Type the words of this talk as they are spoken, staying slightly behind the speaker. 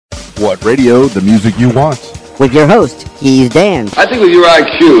What radio? The music you want. With your host, Keys Dan. I think with your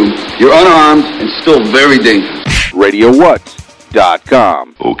IQ, you're unarmed and still very dangerous.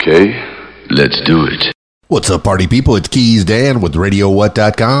 RadioWhat.com. Okay, let's do it. What's up, party people? It's Keys Dan with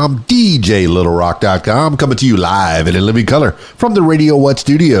RadioWhat.com, DJLittleRock.com, coming to you live and in living color from the Radio What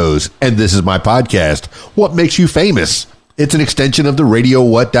studios. And this is my podcast, What Makes You Famous? It's an extension of the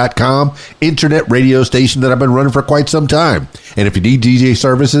RadioWhat.com internet radio station that I've been running for quite some time. And if you need DJ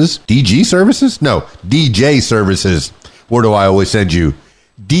services, where do I always send you?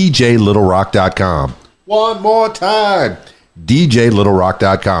 DJLittleRock.com. One more time.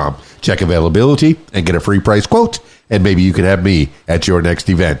 DJLittleRock.com. Check availability and get a free price quote, and maybe you can have me at your next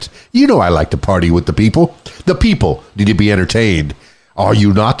event. You know I like to party with the people. The people need to be entertained. Are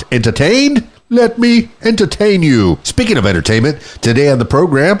you not entertained? Let me entertain you. Speaking of entertainment, today on the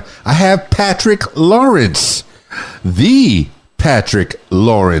program, I have Patrick Lawrence. The Patrick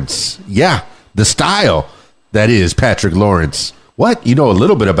Lawrence. Yeah, the style that is Patrick Lawrence. What? You know a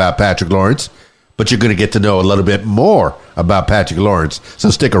little bit about Patrick Lawrence, but you're going to get to know a little bit more about Patrick Lawrence, so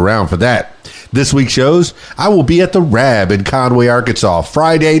stick around for that. This week's shows, I will be at the Rab in Conway, Arkansas,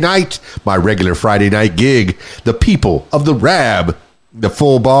 Friday night, my regular Friday night gig. The people of the Rab, the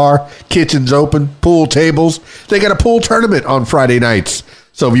full bar, kitchens open, pool tables. They got a pool tournament on Friday nights.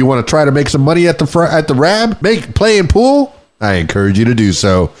 So if you want to try to make some money at the Rab, playing pool, I encourage you to do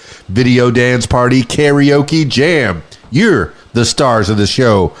so. Video dance party, karaoke, jam. You're the stars of the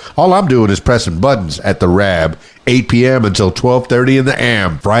show. All I'm doing is pressing buttons at the Rab, 8 p.m. until 12:30 in the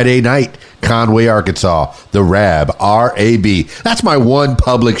AM. Friday night, Conway, Arkansas. The Rab, R-A-B. That's my one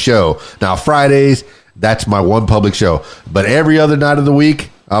public show. Now, Fridays, that's my one public show. But every other night of the week,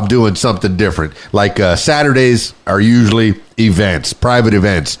 I'm doing something different. Like Saturdays are usually events, private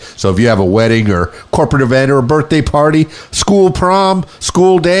events. So if you have a wedding or corporate event or a birthday party, school prom,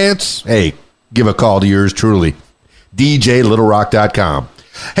 school dance, hey, give a call to yours truly. DJLittleRock.com.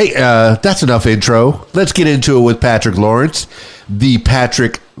 Hey, that's enough intro. Let's get into it with Patrick Lawrence. The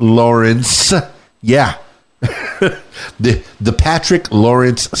Patrick Lawrence. Yeah. the Patrick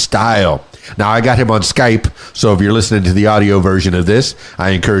Lawrence style. Now, I got him on Skype, so if you're listening to the audio version of this,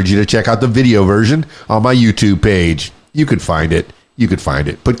 I encourage you to check out the video version on my YouTube page. You could find it.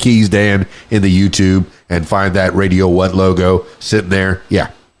 Put Keys Dan in the YouTube and find that Radio What logo sitting there.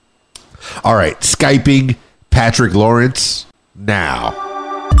 Yeah. All right. Skyping Patrick Lawrence now.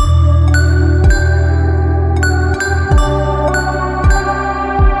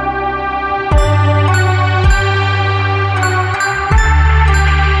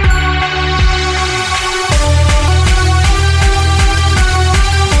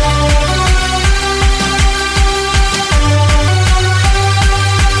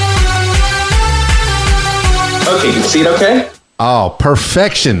 Okay, you can see it okay? Oh,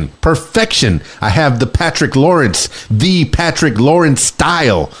 perfection. I have the Patrick Lawrence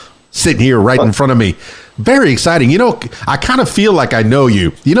style sitting here right in front of me. Very exciting. You know, I kind of feel like I know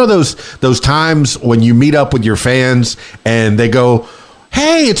you. You know those times when you meet up with your fans and they go,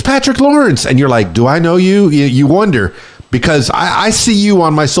 hey, it's Patrick Lawrence. And you're like, do I know you? You wonder. Because I see you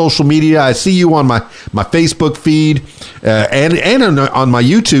on my social media. I see you on my Facebook feed and on my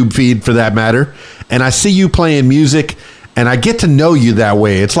YouTube feed, for that matter. And I see you playing music, and I get to know you that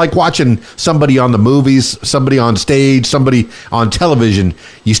way. It's like watching somebody on the movies, somebody on stage, somebody on television.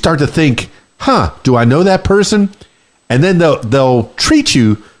 You start to think, do I know that person? And then they'll treat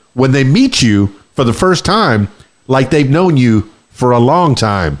you, when they meet you for the first time, like they've known you for a long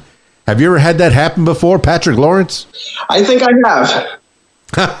time. Have you ever had that happen before, Patrick Lawrence? I think I have.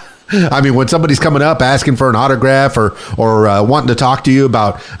 I mean, when somebody's coming up asking for an autograph or wanting to talk to you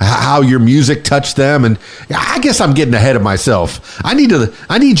about how your music touched them, and I guess I'm getting ahead of myself. I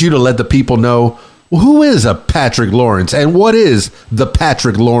need you to let the people know, who is a Patrick Lawrence and what is the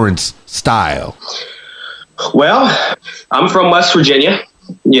Patrick Lawrence style? Well, I'm from West Virginia,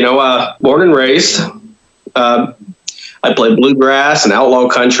 born and raised. I play bluegrass and outlaw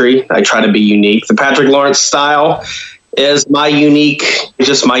country. I try to be unique. The Patrick Lawrence style is my unique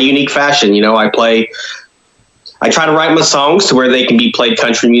fashion. I try to write my songs to where they can be played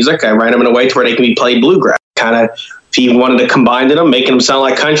country music. I write them in a way to where they can be played bluegrass. Kind of, if you wanted to combine them, making them sound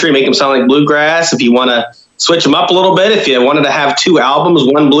like country, make them sound like bluegrass. If you want to switch them up a little bit, if you wanted to have two albums,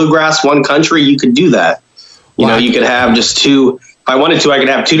 one bluegrass, one country, you could do that. You could have just two. If I wanted to, I could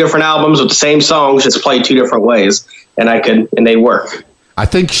have two different albums with the same songs, just played two different ways, and they'd work. I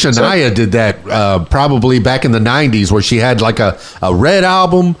think Shania did that probably back in the 90s, where she had like a red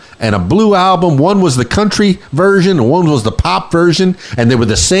album and a blue album. One was the country version and one was the pop version, and they were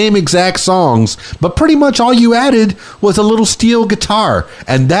the same exact songs, but pretty much all you added was a little steel guitar,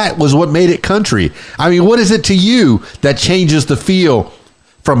 and that was what made it country. I mean, what is it to you that changes the feel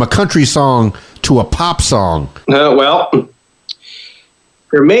from a country song to a pop song? Well,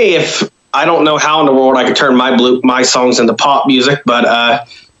 for me, if I don't know how in the world I could turn my songs into pop music, but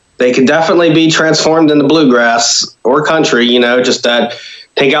they can definitely be transformed into bluegrass or country. Just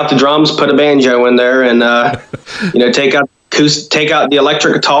take out the drums, put a banjo in there, and take out the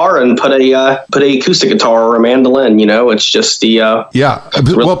electric guitar and put a acoustic guitar or a mandolin. It's just the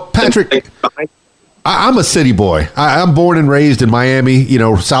Well, Patrick, I'm a city boy. I'm born and raised in Miami,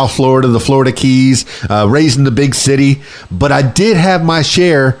 South Florida, the Florida Keys, raised in the big city. But I did have my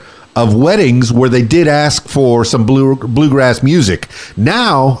share of weddings where they did ask for some bluegrass music.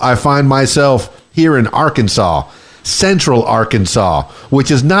 Now I find myself here in Arkansas, central Arkansas, which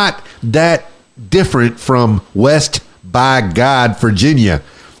is not that different from West by God, Virginia,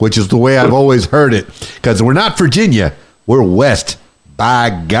 which is the way I've always heard it, because we're not Virginia, we're West by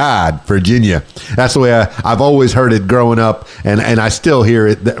God, Virginia. That's the way I've always heard it growing up, and I still hear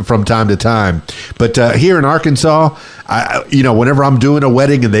it from time to time. But here in Arkansas, whenever I'm doing a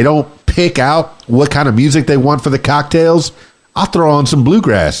wedding and they don't pick out what kind of music they want for the cocktails, I'll throw on some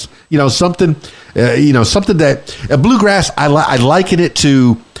bluegrass. Something that bluegrass. I liken it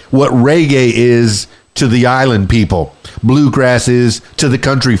to what reggae is to the island people. Bluegrass is to the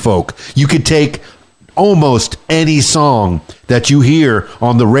country folk. You could take almost any song that you hear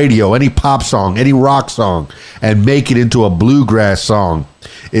on the radio, any pop song, any rock song, and make it into a bluegrass song.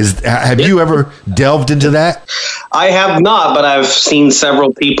 Have you ever delved into that? I have not, but I've seen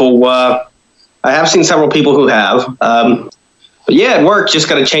several people. Who have. But yeah, it works. Just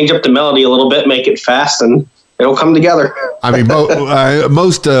got to change up the melody a little bit, make it fast, and it'll come together. I mean,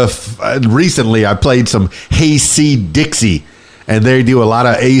 most recently I played some Hayseed Dixie. And they do a lot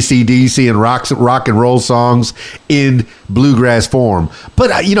of AC/DC and rock and roll songs in bluegrass form. But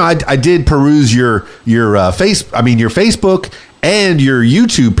I did peruse your Facebook and your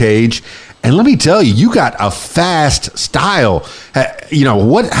YouTube page, and let me tell you, you got a fast style.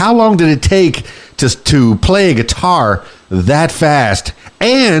 How long did it take to play a guitar that fast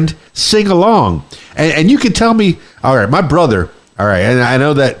and sing along? And you can tell me, all right, my brother. All right, and I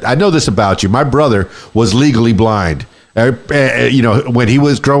know this about you. My brother was legally blind. When he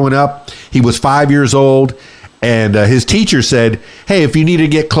was growing up, he was 5 years old, and his teacher said, hey, if you need to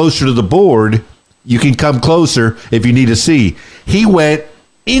get closer to the board, you can come closer if you need to see. He went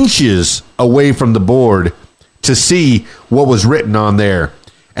inches away from the board to see what was written on there.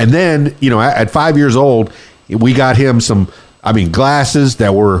 And then, at 5 years old, we got him some glasses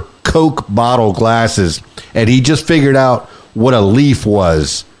that were Coke bottle glasses, and he just figured out what a leaf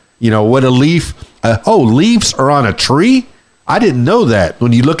was. What a leaf. Leaves are on a tree? I didn't know that.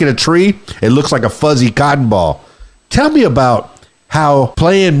 When you look at a tree, it looks like a fuzzy cotton ball. Tell me about how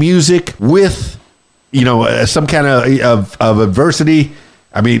playing music with, some kind of adversity.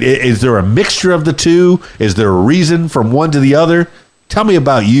 I mean, is there a mixture of the two? Is there a reason from one to the other? Tell me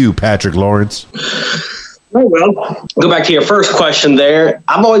about you, Patrick Lawrence. Oh, well, go back to your first question there.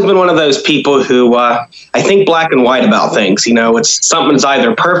 I've always been one of those people who I think black and white about things. It's something's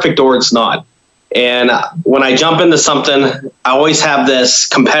either perfect or it's not. And when I jump into something, I always have this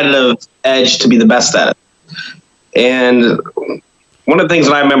competitive edge to be the best at it. And one of the things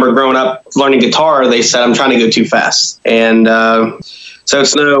that I remember growing up learning guitar, they said I'm trying to go too fast. And so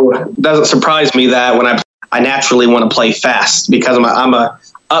it doesn't surprise me that when I naturally want to play fast, because I'm a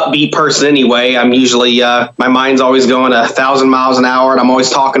upbeat person anyway. I'm usually my mind's always going 1,000 miles an hour, and I'm always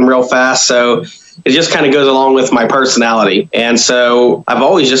talking real fast. So it just kind of goes along with my personality. And so I've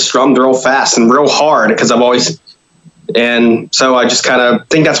always just strummed real fast and real hard and so I just kind of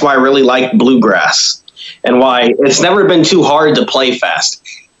think that's why I really like bluegrass and why it's never been too hard to play fast.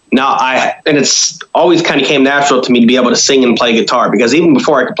 Now and it's always kind of came natural to me to be able to sing and play guitar, because even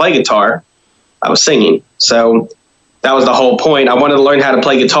before I could play guitar, I was singing. So that was the whole point. I wanted to learn how to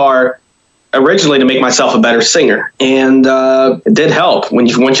play guitar originally to make myself a better singer. And it did help.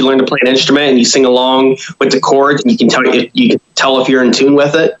 Once you learn to play an instrument and you sing along with the chords, and you can tell if you're in tune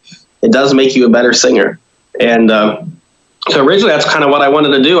with it, it does make you a better singer. And so originally that's kind of what I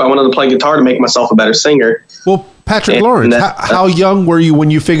wanted to do. I wanted to play guitar to make myself a better singer. Well, Patrick Lawrence, how young were you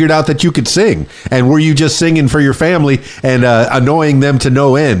when you figured out that you could sing? And were you just singing for your family and annoying them to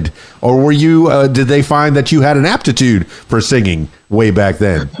no end? Or were you? Did they find that you had an aptitude for singing way back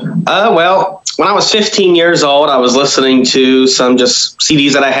then? Well, when I was 15 years old, I was listening to some just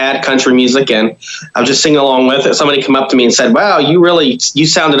CDs that I had, country music, and I was just singing along with it. Somebody came up to me and said, wow, you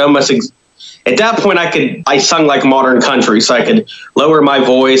sounded almost at that point, I sung like modern country, so I could lower my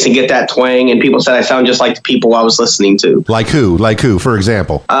voice and get that twang. And people said I sound just like the people I was listening to. Like who? For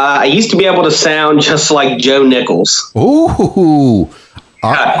example? I used to be able to sound just like Joe Nichols. Ooh,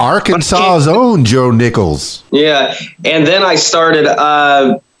 Arkansas's own Joe Nichols. Yeah, and then I started,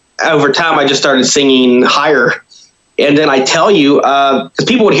 over time, I just started singing higher. And then I tell you, because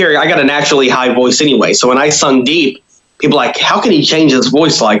people would hear, I got a naturally high voice anyway. So when I sung deep, people are like, how can he change his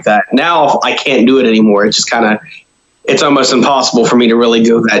voice like that? Now I can't do it anymore. It's just it's almost impossible for me to really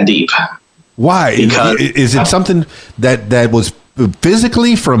go that deep. Why? Because is it something that was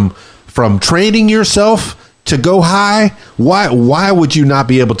physically from training yourself to go high? Why would you not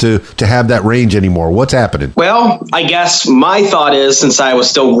be able to have that range anymore? What's happening? Well, I guess my thought is, since I was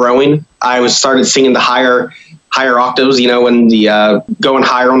still growing, I started singing the higher octaves, and the going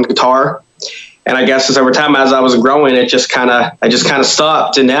higher on the guitar. And I guess over time, as I was growing, I just kind of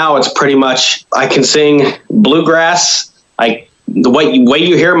stopped. And now it's pretty much, I can sing bluegrass. The way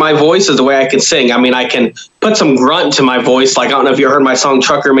you hear my voice is the way I can sing. I mean, I can put some grunt to my voice. Like, I don't know if you heard my song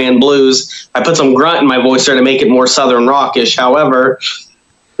Trucker Man Blues. I put some grunt in my voice there to make it more Southern rockish. However,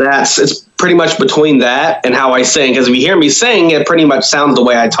 it's pretty much between that and how I sing. Because if you hear me sing, it pretty much sounds the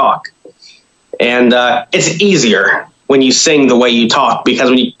way I talk. And it's easier when you sing the way you talk, because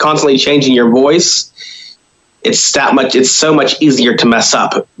when you're constantly changing your voice, it's so much easier to mess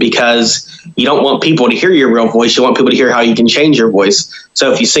up, because you don't want people to hear your real voice. You want people to hear how you can change your voice.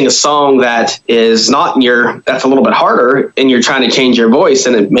 So if you sing a song that is not that's a little bit harder, and you're trying to change your voice,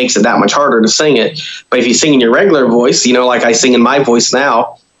 and it makes it that much harder to sing it. But if you sing in your regular voice, like I sing in my voice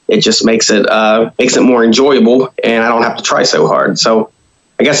now, it just makes it more enjoyable, and I don't have to try so hard. So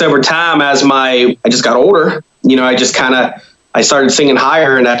I guess over time, as I just got older, I started singing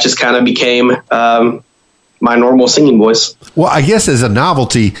higher, and that just kind of became my normal singing voice. Well, I guess as a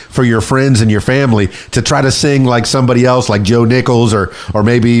novelty for your friends and your family to try to sing like somebody else, like Joe Nichols, or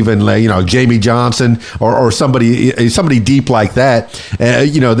maybe even Jamie Johnson, or somebody deep like that,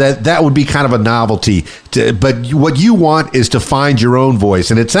 that would be kind of a novelty. But what you want is to find your own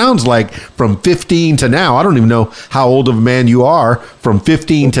voice, and it sounds like from 15 to now, I don't even know how old of a man you are. From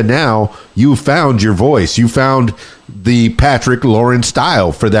 15 to now, you found your voice. You found the Patrick Lawrence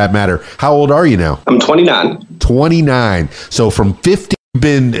style, for that matter. How old are you now? I'm 29. 29. So from 15,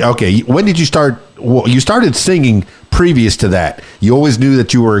 when did you start? Well, you started singing previous to that. You always knew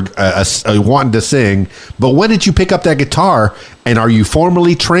that you were wanting to sing, but when did you pick up that guitar, and are you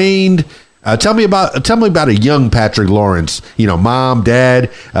formally trained? Tell me about a young Patrick Lawrence. Mom,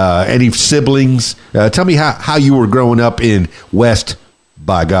 dad, any siblings. Tell me how you were growing up in West,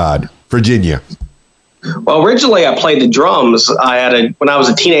 by God, Virginia. Well, originally I played the drums. When I was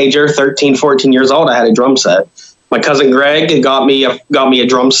a teenager, 13, 14 years old, I had a drum set. My cousin Greg got me a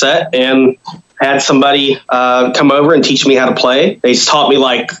drum set, and had somebody come over and teach me how to play. They taught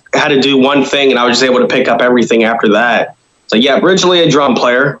me how to do one thing, and I was just able to pick up everything after that. So yeah, originally a drum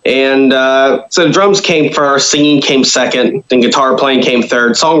player, and so drums came first, singing came second, then guitar playing came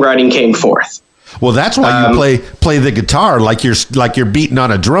third, songwriting came fourth. Well, that's why you play the guitar like you're beating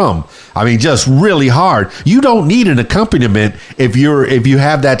on a drum. I mean, just really hard. You don't need an accompaniment if you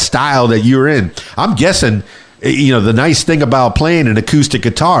have that style that you're in. I'm guessing, the nice thing about playing an acoustic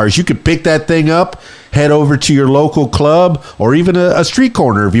guitar is you could pick that thing up, head over to your local club, or even a street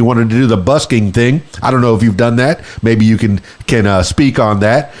corner if you wanted to do the busking thing. I don't know if you've done that. Maybe you can speak on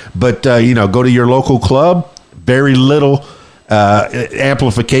that. But go to your local club. Very little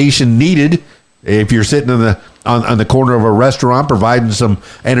amplification needed. If you're sitting on the corner of a restaurant providing some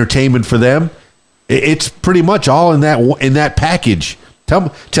entertainment for them, it's pretty much all in that package.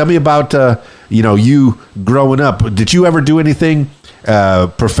 Tell me about you growing up. Did you ever do anything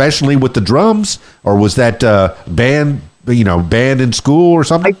professionally with the drums, or was that band in school or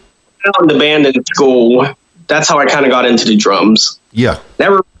something? I found the band in school. That's how I kind of got into the drums. Yeah,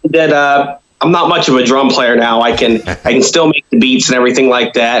 never did. I'm not much of a drum player now. I can still make the beats and everything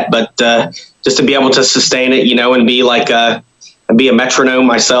like that, but just to be able to sustain it, and be a metronome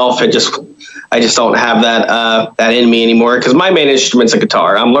myself, I just don't have that in me anymore, because my main instrument's a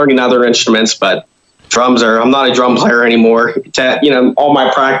guitar. I'm learning other instruments, but I'm not a drum player anymore. All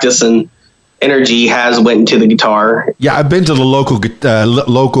my practice and energy has went into the guitar. Yeah, I've been to the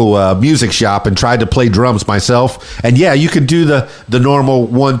local music shop and tried to play drums myself, and yeah, you can do the normal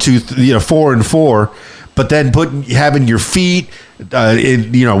 1, 2, 3, 4 and 4, but then having your feet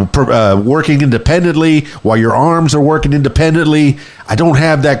working independently while your arms are working independently. I don't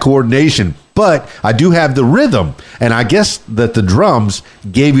have that coordination, but I do have the rhythm. And I guess that the drums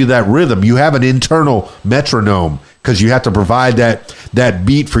gave you that rhythm. You have an internal metronome because you have to provide that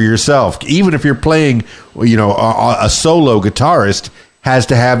beat for yourself. Even if you're playing, a solo guitarist has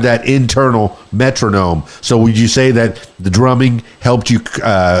to have that internal metronome. So would you say that the drumming helped you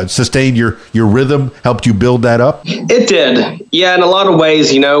sustain your rhythm, helped you build that up? It did. Yeah, in a lot of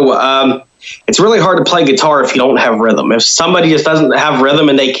ways, it's really hard to play guitar if you don't have rhythm. If somebody just doesn't have rhythm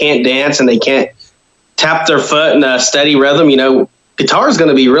and they can't dance and they can't tap their foot in a steady rhythm, guitar is going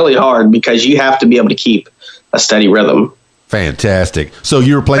to be really hard because you have to be able to keep a steady rhythm. Fantastic. So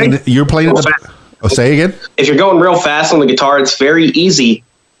you're playing say again? If you're going real fast on the guitar, it's very easy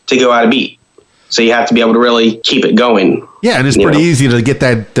to go out of beat. So you have to be able to really keep it going. Yeah, and it's pretty easy to get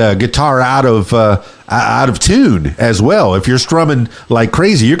that guitar out of tune as well. If you're strumming like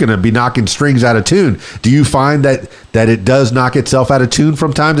crazy, you're going to be knocking strings out of tune. Do you find that it does knock itself out of tune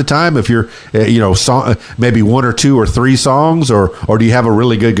from time to time? If you're, maybe one or two or three songs, or do you have a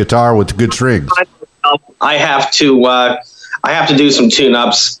really good guitar with good strings? I have to do some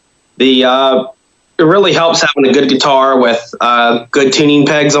tune-ups. It really helps having a good guitar with good tuning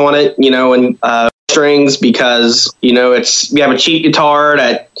pegs on it, and strings, because you have a cheap guitar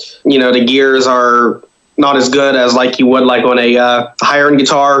that the gears are not as good as like you would like on a higher end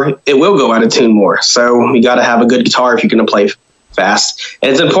guitar. It will go out of tune more. So you got to have a good guitar if you're going to play fast.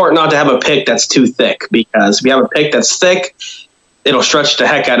 And it's important not to have a pick that's too thick, because if you have a pick that's thick, it'll stretch the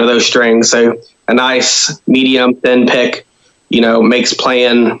heck out of those strings. So a nice medium thin pick, makes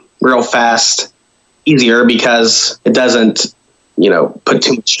playing real fast easier because it doesn't, put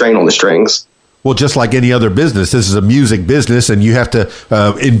too much strain on the strings. Well, just like any other business, this is a music business, and you have to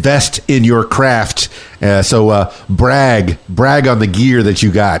invest in your craft. So brag on the gear that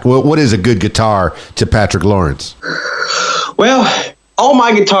you got. What is a good guitar to Patrick Lawrence? Well, all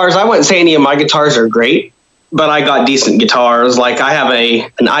my guitars, I wouldn't say any of my guitars are great, but I got decent guitars. Like I have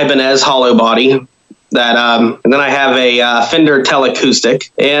an Ibanez hollow body that, and then I have a Fender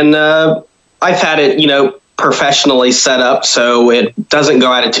Teleacoustic, and I've had it, professionally set up so it doesn't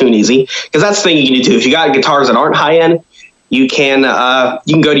go out of tune easy. Because that's the thing you can do. If you got guitars that aren't high end, you can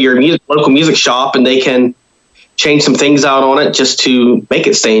go to your local music shop and they can change some things out on it just to make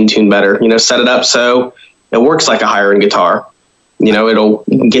it stay in tune better. Set it up so it works like a higher end guitar. You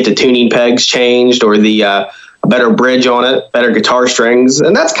can get the tuning pegs changed, or a better bridge on it, better guitar strings.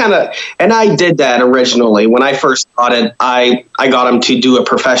 And that's and I did that originally. When I first got it, I got them to do a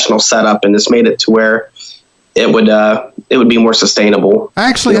professional setup, and this made it to where it would be more sustainable. I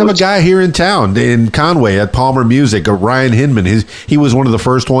actually have a guy here in town in Conway at Palmer Music, Ryan Hinman. He was one of the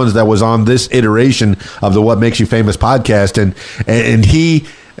first ones that was on this iteration of the What Makes You Famous podcast, and he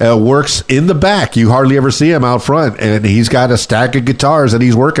works in the back. You hardly ever see him out front, and he's got a stack of guitars that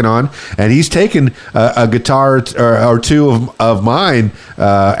he's working on, and he's taken a guitar or two of mine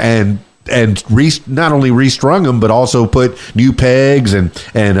and not only restrung them, but also put new pegs and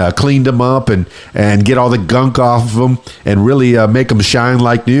cleaned them up and get all the gunk off of them and really make them shine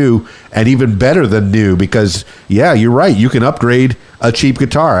like new, and even better than new. Because you're right, you can upgrade a cheap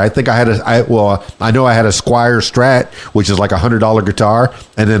guitar. I think I know I had a Squier Strat, which is like $100 guitar,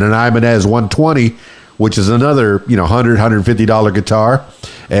 and then an Ibanez 120, which is another $150 guitar,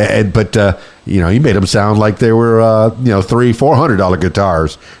 but he made them sound like they were $300-$400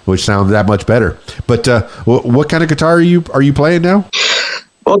 guitars, which sound that much better. But what kind of guitar are you playing now?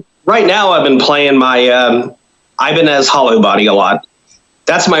 Well, right now I've been playing my Ibanez hollow body a lot.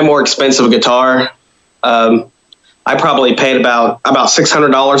 That's my more expensive guitar. I probably paid about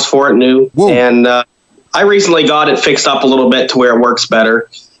 $600 for it new. Whoa. And I recently got it fixed up a little bit to where it works better.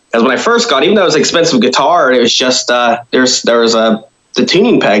 Because when I first got it, even though it was an expensive guitar, it was just the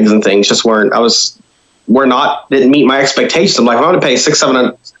tuning pegs and things just didn't meet my expectations. I'm like, I'm going to pay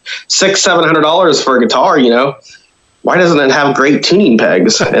 $600-$700 for a guitar, why doesn't it have great tuning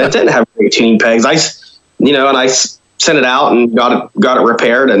pegs? And it didn't have great tuning pegs. I sent it out and got it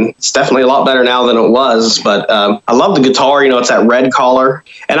repaired, and it's definitely a lot better now than it was. But I love the guitar. It's that red collar,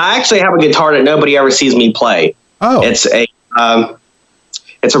 and I actually have a guitar that nobody ever sees me play. Oh, it's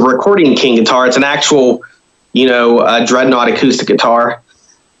a Recording King guitar. It's an actual, Dreadnought acoustic guitar.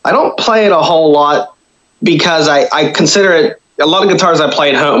 I don't play it a whole lot because I consider it, a lot of guitars I play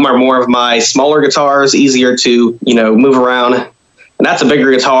at home are more of my smaller guitars, easier to, move around. And that's a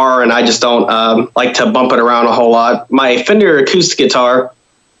bigger guitar, and I just don't like to bump it around a whole lot. My Fender acoustic guitar,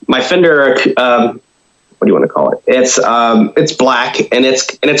 what do you want to call it? It's black, and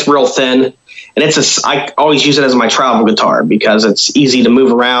it's real thin. And I always use it as my travel guitar because it's easy to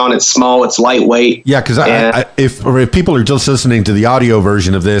move around. It's small. It's lightweight. Yeah, because if people are just listening to the audio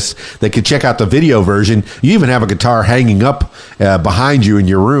version of this, they could check out the video version. You even have a guitar hanging up behind you in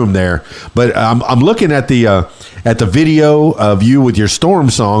your room there. But I'm looking at the video of you with your Storm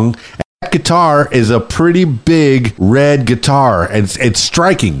song. That guitar is a pretty big red guitar, and it's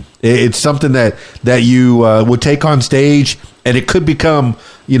striking. It's something that you would take on stage, and it could become,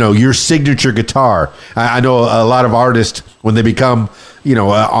 your signature guitar. I know a lot of artists, when they become,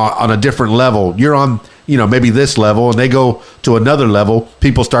 on a different level, you're on, maybe this level, and they go to another level,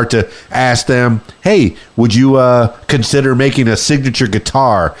 people start to ask them, hey, would you consider making a signature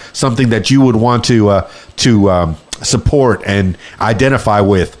guitar, something that you would want to support and identify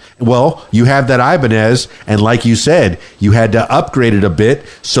with? Well, you have that Ibanez, and like you said, you had to upgrade it a bit,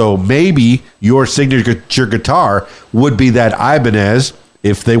 so maybe your signature guitar would be that Ibanez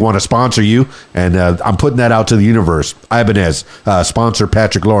if they want to sponsor you, and I'm putting that out to the universe. Ibanez, sponsor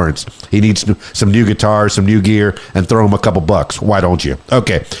Patrick Lawrence. He needs some new guitars, some new gear, and throw him a couple bucks. Why don't you?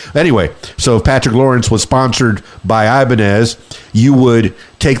 Okay. Anyway, so if Patrick Lawrence was sponsored by Ibanez, you would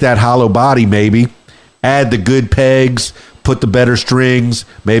take that hollow body maybe, add the good pegs, put the better strings,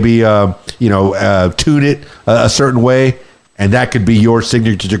 maybe tune it a certain way, and that could be your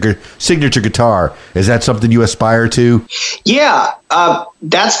signature guitar. Is that something you aspire to? Yeah,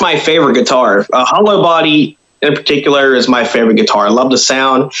 that's my favorite guitar. Hollow body in particular is my favorite guitar. I love the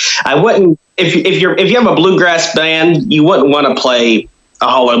sound. I wouldn't if you have a bluegrass band, you wouldn't want to play a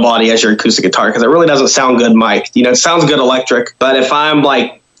hollow body as your acoustic guitar because it really doesn't sound good mic'd. It sounds good electric, but if I'm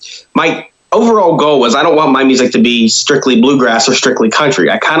like my overall goal was I don't want my music to be strictly bluegrass or strictly country.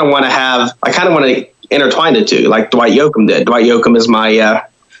 I kind of want to intertwine the two, like Dwight Yoakam did. Dwight Yoakam is my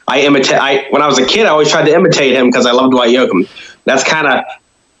when I was a kid, I always tried to imitate him because I loved Dwight Yoakam. That's kind of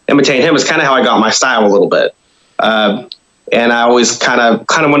imitating him is kind of how I got my style a little bit. And I always kind of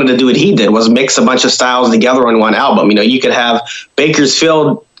wanted to do what he did, was mix a bunch of styles together on one album. You could have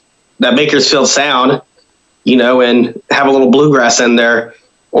Bakersfield sound, and have a little bluegrass in there.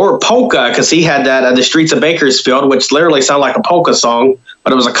 Or polka, because he had that The Streets of Bakersfield, which literally sounded like a polka song,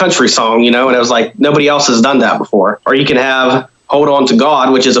 but it was a country song, and it was like nobody else has done that before. Or you can have Hold On to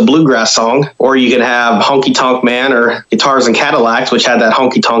God, which is a bluegrass song, or you can have Honky Tonk Man or Guitars and Cadillacs, which had that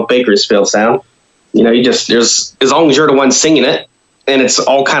honky tonk Bakersfield sound. There's as long as you're the one singing it, and it's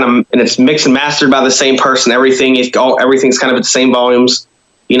all and it's mixed and mastered by the same person. Everything's kind of at the same volumes.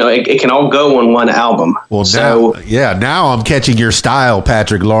 It can all go on one album. Well, now I'm catching your style,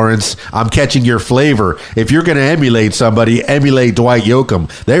 Patrick Lawrence. I'm catching your flavor. If you're going to emulate somebody, emulate Dwight Yoakam.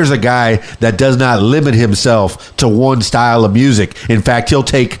 There's a guy that does not limit himself to one style of music. In fact, he'll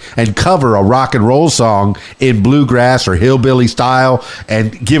take and cover a rock and roll song in bluegrass or hillbilly style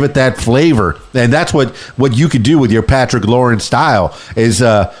and give it that flavor. And that's what you could do with your Patrick Lawrence style is,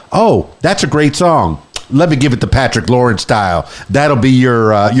 that's a great song. Let me give it the Patrick Lawrence style. That'll be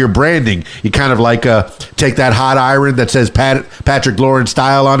your branding. You kind of like take that hot iron that says Patrick Lawrence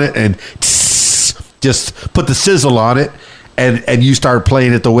style on it and just put the sizzle on it, and you start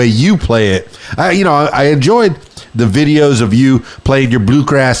playing it the way you play it. I enjoyed the videos of you playing your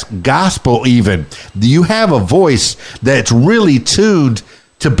bluegrass gospel even. You have a voice that's really tuned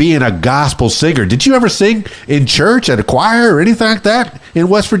to being a gospel singer. Did you ever sing in church at a choir or anything like that in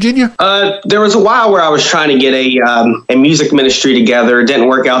West Virginia? There was a while where I was trying to get a music ministry together. It didn't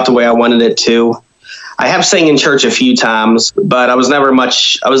work out the way I wanted it to. I have sang in church a few times, but I was never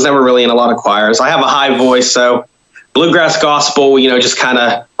really in a lot of choirs. I have a high voice, so bluegrass gospel, just kind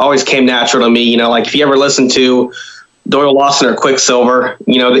of always came natural to me. Like if you ever listen to Doyle Lawson or Quicksilver,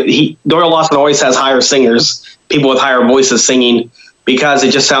 Doyle Lawson always has higher singers, people with higher voices singing, because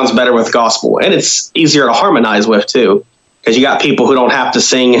it just sounds better with gospel, and it's easier to harmonize with too, because you got people who don't have to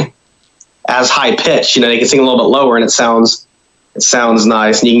sing as high pitch. They can sing a little bit lower, and it sounds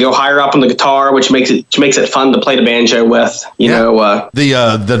nice. And you can go higher up on the guitar, which makes it fun to play the banjo with.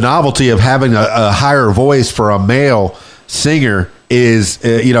 The novelty of having a higher voice for a male singer is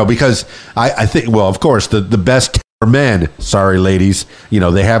because I think, well, of course the best men, sorry ladies,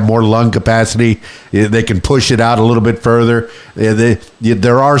 they have more lung capacity. They can push it out a little bit further.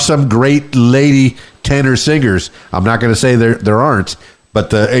 There are some great lady tenor singers. I'm not going to say there aren't,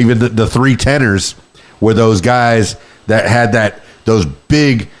 but even the three tenors were those guys that had those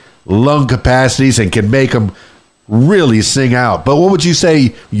big lung capacities and can make them really sing out. But what would you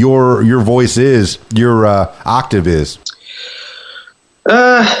say your voice is, your octave is?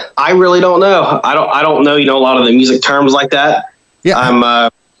 I really don't know. I don't know, a lot of the music terms like that. Yeah.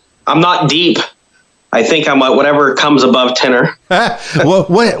 I'm not deep I think I'm whatever comes above tenor. Well,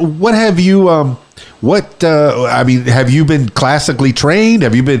 what have you I mean, have you been classically trained?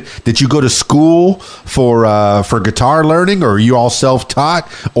 Did you go to school for guitar learning, or are you all self-taught,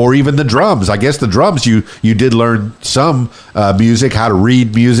 or even the drums? I guess the drums you did learn some music, how to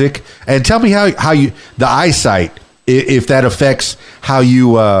read music. And tell me how you the eyesight, if that affects how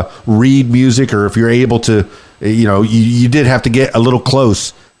you read music, or if you're able to, you did have to get a little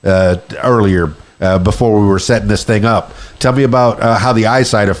close earlier before we were setting this thing up. Tell me about how the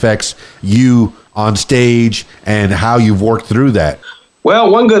eyesight affects you on stage and how you've worked through that. Well,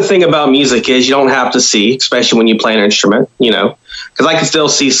 one good thing about music is you don't have to see, especially when you play an instrument, because I can still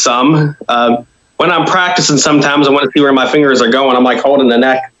see some. When I'm practicing, sometimes I want to see where my fingers are going. I'm like holding the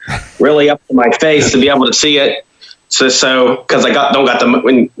neck really up to my face to be able to see it. So because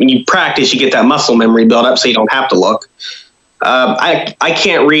when you practice, you get that muscle memory built up, so you don't have to look. I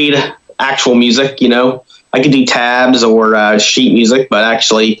can't read actual music, I can do tabs or sheet music, but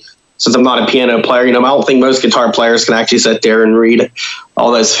actually, since I'm not a piano player, I don't think most guitar players can actually sit there and read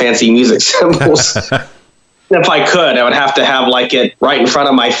all those fancy music symbols. If I could, I would have to have it right in front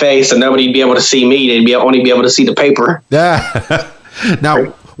of my face, and nobody'd be able to see me. They'd only be able to see the paper. Yeah. Now,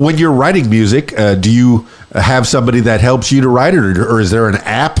 when you're writing music, do you have somebody that helps you to write it, or is there an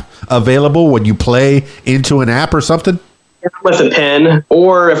app available when you play into an app or something? With a pen,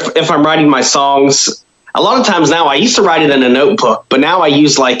 or if I'm writing my songs, a lot of times now I used to write it in a notebook, but now I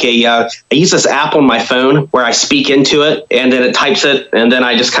use I use this app on my phone where I speak into it and then it types it, and then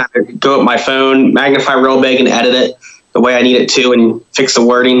I just kind of go up my phone, magnify real big, and edit it the way I need it to, and fix the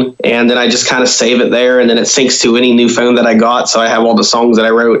wording, and then I just kind of save it there, and then it syncs to any new phone that I got, so I have all the songs that I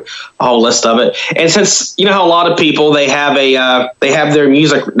wrote, a whole list of it. And since how a lot of people they have their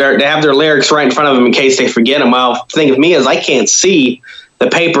music, they have their lyrics right in front of them in case they forget them. Well, the thing with me is I can't see the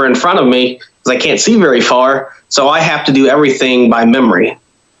paper in front of me because I can't see very far, so I have to do everything by memory.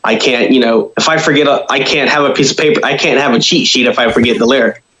 I can't, if I forget, I can't have a piece of paper. I can't have a cheat sheet if I forget the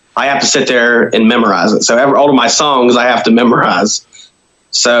lyric. I have to sit there and memorize it. So all of my songs I have to memorize.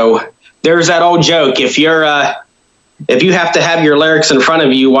 So there's that old joke: if you have to have your lyrics in front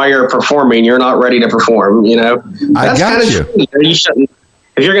of you while you're performing, you're not ready to perform. I got you. You shouldn't.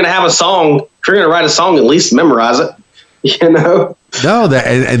 If you're going to have a song, if you're going to write a song, at least memorize it. No,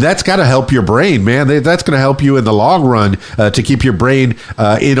 that's got to help your brain, man. That's going to help you in the long run to keep your brain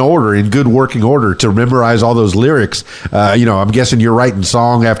in order, in good working order, to memorize all those lyrics. I'm guessing you're writing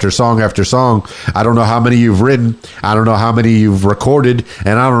song after song after song. I don't know how many you've written. I don't know how many you've recorded,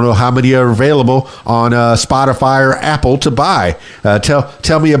 and I don't know how many are available on Spotify or Apple to buy.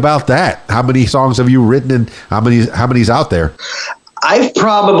 Tell me about that. How many songs have you written, and how many's out there? I've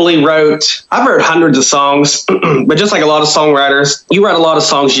wrote hundreds of songs, but just like a lot of songwriters, you write a lot of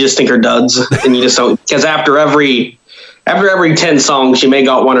songs you just think are duds, and you just don't, because after every 10 songs, you may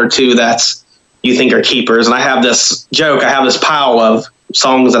got one or two that's you think are keepers. And I have this joke, I have this pile of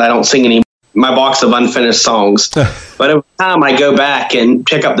songs that I don't sing anymore, my box of unfinished songs. But over time, I go back and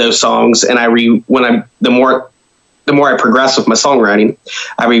pick up those songs, and the more I progress with my songwriting,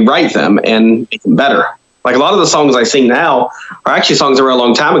 I rewrite them and make them better. Like a lot of the songs I sing now are actually songs that were a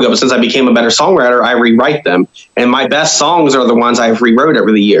long time ago, but since I became a better songwriter, I rewrite them. And my best songs are the ones I've rewrote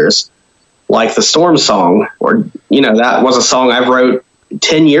over the years, like the Storm song, or, that was a song I wrote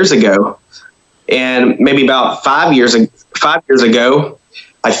 10 years ago. And maybe about 5 years ago,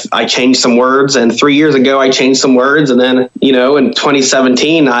 I changed some words, and 3 years ago, I changed some words. And then, in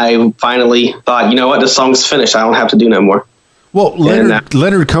 2017, I finally thought, this song's finished. I don't have to do no more. Well,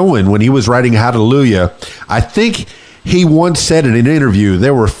 Leonard Cohen, when he was writing Hallelujah, I think he once said in an interview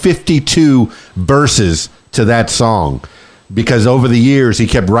there were 52 verses to that song, because over the years he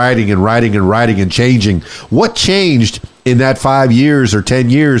kept writing and writing and writing and changing. What changed in that 5 years or 10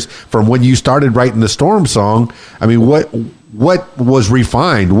 years from when you started writing the Storm song? I mean, what was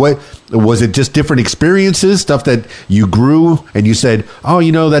refined? What was it? Just different experiences, stuff that you grew and you said, oh,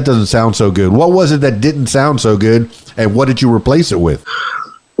 that doesn't sound so good. What was it that didn't sound so good, and what did you replace it with?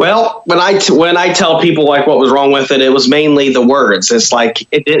 Well, when I tell people what was wrong with it, it was mainly the words. It's like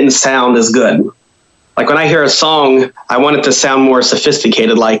it didn't sound as good. Like when I hear a song, I want it to sound more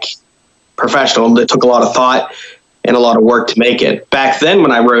sophisticated, like professional. It took a lot of thought and a lot of work to make it. Back then,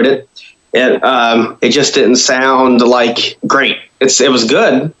 when I wrote it, it just didn't sound like great. It was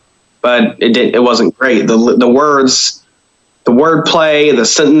good, but it wasn't great. The words, the wordplay, the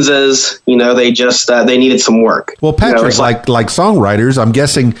sentences, they needed some work. Well, Patrick, like songwriters, I'm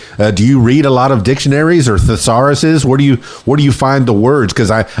guessing, do you read a lot of dictionaries or thesauruses? Where do you find the words?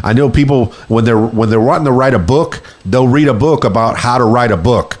 Because I know people when they're wanting to write a book, they'll read a book about how to write a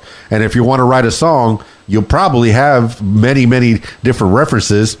book. And if you want to write a song, you'll probably have many, many different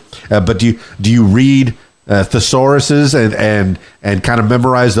references. But do you read thesauruses and kind of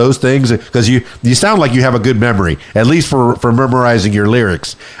memorize those things? Because you sound like you have a good memory, at least for memorizing your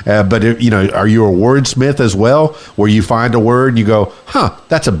lyrics. But are you a wordsmith as well, where you find a word and you go,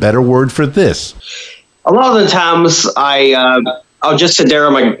 that's a better word for this? A lot of the times I'll just sit there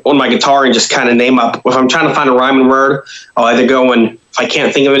on my guitar and just kind of name up. If I'm trying to find a rhyming word, I'll either go and, if I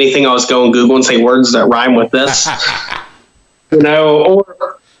can't think of anything, I'll just go on Google and say words that rhyme with this.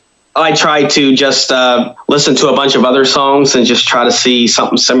 Or I try to just listen to a bunch of other songs and just try to see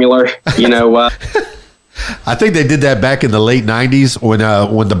something similar. I think they did that back in the late 90s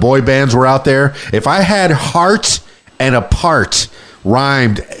when the boy bands were out there. If I had heart and a part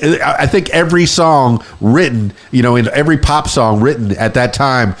rhymed, I think every song written, in every pop song written at that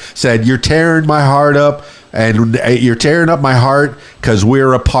time said, "You're tearing my heart up, and you're tearing up my heart because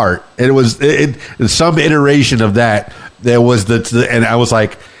we're apart." And it was some iteration of that. There was and I was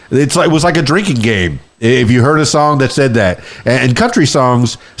like, it was like a drinking game. If you heard a song that said that. And country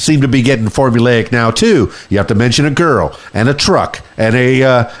songs seem to be getting formulaic now too. You have to mention a girl and a truck and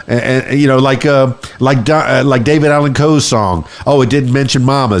like David Allan Coe's song. Oh, it didn't mention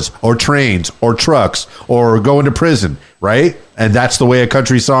mamas or trains or trucks or going to prison, right? And that's the way a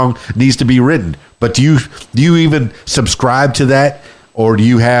country song needs to be written. But do you even subscribe to that, or do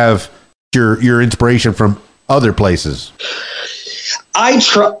you have your inspiration from other places? I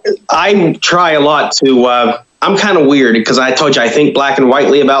try a lot to, I'm kind of weird because I told you I think black and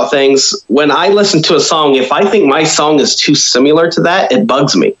whitely about things. When I listen to a song, if I think my song is too similar to that, it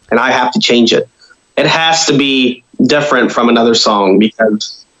bugs me and I have to change it. It has to be different from another song,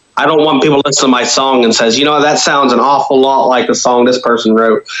 because I don't want people to listen to my song and says, that sounds an awful lot like the song this person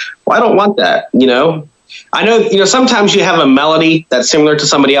wrote. Well, I don't want that, I know, sometimes you have a melody that's similar to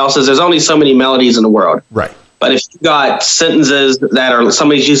somebody else's. There's only so many melodies in the world. Right. But if you got sentences that are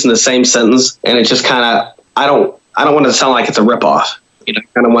somebody's using the same sentence, and it just kind of, I don't want it to sound like it's a ripoff. I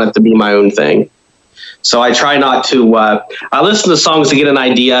kind of want it to be my own thing. So I try not to. I listen to songs to get an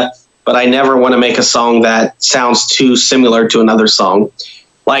idea, but I never want to make a song that sounds too similar to another song.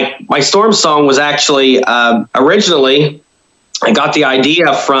 Like my Storm song was actually originally, I got the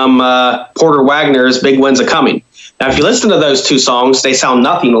idea from Porter Wagner's "Big Winds A Coming." Now, if you listen to those two songs, they sound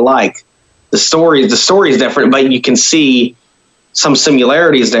nothing alike. The story is different, but you can see some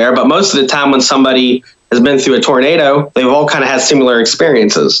similarities there. But most of the time when somebody has been through a tornado, they've all kind of had similar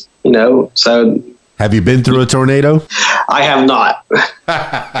experiences, so. Have you been through a tornado? I have not.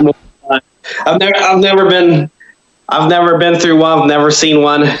 I've never been through one. I've never seen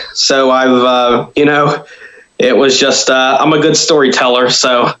one. So I've, it was just, I'm a good storyteller.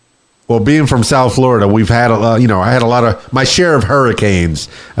 So. Well, being from South Florida, we've had I had a lot of my share of hurricanes.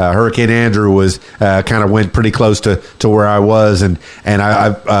 Hurricane Andrew was kind of went pretty close to where I was, and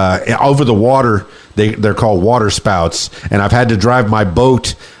I over the water. They're called water spouts, and I've had to drive my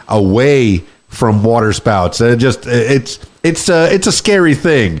boat away from water spouts. It's a scary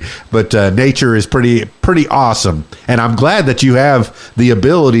thing, but nature is pretty awesome, and I'm glad that you have the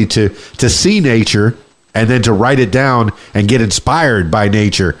ability to see nature and then to write it down and get inspired by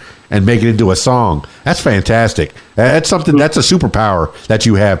nature and make it into a song. That's fantastic. That's something. That's a superpower that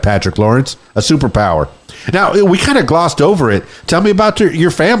you have, Patrick Lawrence. A superpower. Now, we kind of glossed over it. Tell me about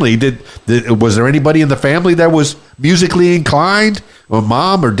your family. Was there anybody in the family that was musically inclined? Or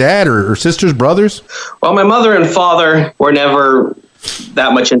mom or dad or sisters, brothers? Well, my mother and father were never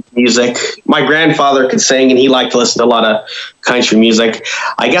that much into music. My grandfather could sing, and he liked to listen to a lot of country music.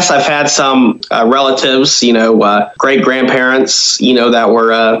 I guess I've had some relatives, great grandparents, that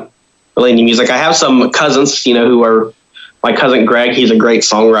were really into music. I have some cousins, who are, my cousin Greg, he's a great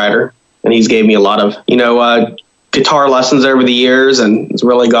songwriter, and he's gave me a lot of, guitar lessons over the years, and it's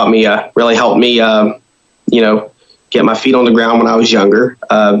really got me, really helped me, get my feet on the ground when I was younger.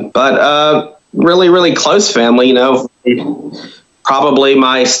 But really, really close family, probably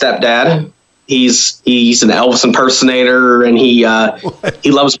my stepdad. He's an Elvis impersonator, and he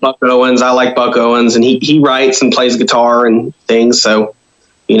loves Buck Owens. I like Buck Owens, and he writes and plays guitar and things. So,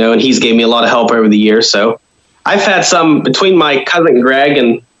 and he's gave me a lot of help over the years. So I've had some, between my cousin Greg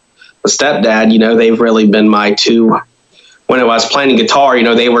and the stepdad, they've really been my two. When I was playing guitar,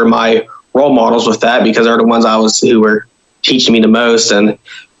 they were my role models with that, because they're the ones who were teaching me the most. And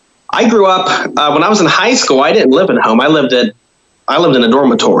I grew up, when I was in high school, I didn't live at home. I lived in a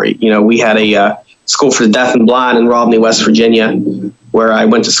dormitory. We had a school for the deaf and blind in Robney, West Virginia, where I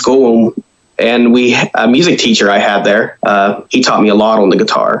went to school. and a music teacher I had there, he taught me a lot on the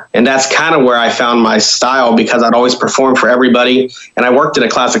guitar. And that's kind of where I found my style, because I'd always perform for everybody. And I worked at a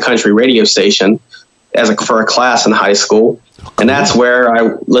classic country radio station for a class in high school. And that's where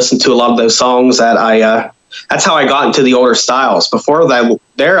I listened to a lot of those songs that's how I got into the older styles. Before that,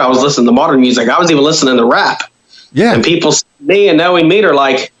 I was listening to modern music. I was even listening to rap. Yeah. And people see me and knowing me, they're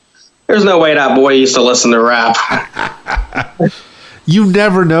like, there's no way that boy used to listen to rap. You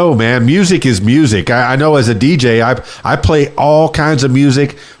never know, man. Music is music. I know as a DJ, I play all kinds of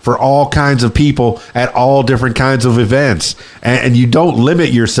music for all kinds of people at all different kinds of events, and you don't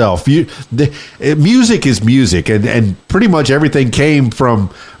limit yourself. Music is music, and pretty much everything came from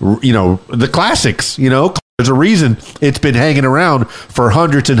the classics. There's a reason it's been hanging around for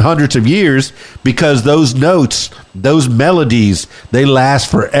hundreds and hundreds of years, because those notes, those melodies, they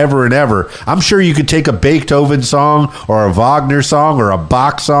last forever and ever. I'm sure you could take a Beethoven song or a Wagner song or a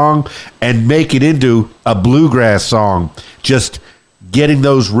Bach song and make it into a bluegrass song. Just getting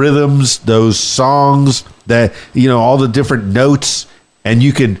those rhythms, those songs, that, all the different notes, and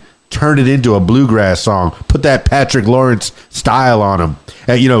you can turn it into a bluegrass song. Put that Patrick Lawrence style on them.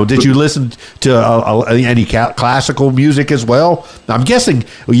 Did you listen to any classical music as well? I'm guessing,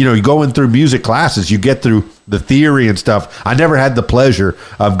 you're going through music classes, you get through the theory and stuff. I never had the pleasure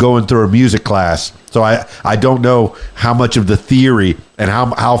of going through a music class, so I don't know how much of the theory and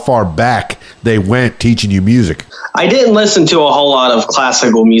how far back they went teaching you music. I didn't listen to a whole lot of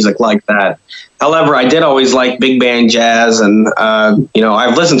classical music like that. However, I did always like big band jazz, and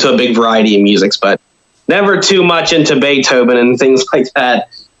I've listened to a big variety of musics, but never too much into Beethoven and things like that.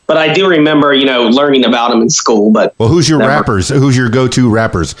 But I do remember, learning about them in school. But who's your rappers? Who's your go-to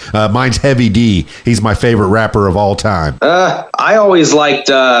rappers? Mine's Heavy D. He's my favorite rapper of all time. I always liked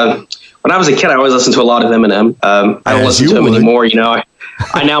when I was a kid. I always listened to a lot of Eminem. I don't listen to him anymore.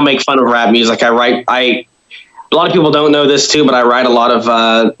 I now make fun of rap music. A lot of people don't know this too, but I write a lot of,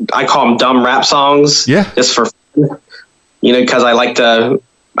 I call them dumb rap songs. Yeah. Just for fun, because I like to,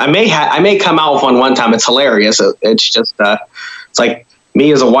 I may come out with one time. It's hilarious. It's just, it's like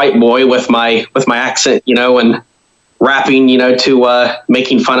me as a white boy with my accent, and rapping, to,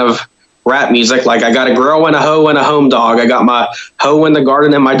 making fun of rap music. Like, I got a girl and a hoe and a home dog. I got my hoe in the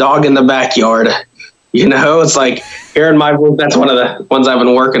garden and my dog in the backyard. It's like hearing my voice. That's one of the ones I've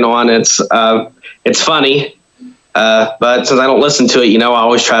been working on. It's funny. But since I don't listen to it, I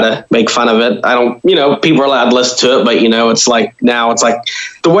always try to make fun of it. I don't, people are allowed to listen to it, but it's like now it's like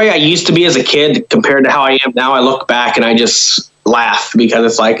the way I used to be as a kid compared to how I am now. I look back and I just laugh, because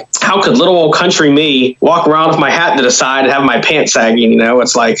it's like, how could little old country me walk around with my hat to the side and have my pants sagging?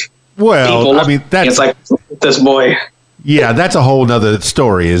 It's like, well, it's like this boy. Yeah, that's a whole nother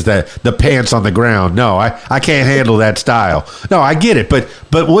story, is that the pants on the ground. No, I can't handle that style. No, I get it. But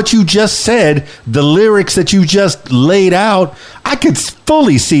what you just said, the lyrics that you just laid out, I could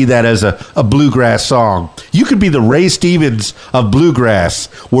fully see that as a bluegrass song. You could be the Ray Stevens of bluegrass,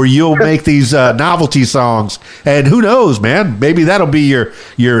 where you'll make these novelty songs. And who knows, man? Maybe that'll be your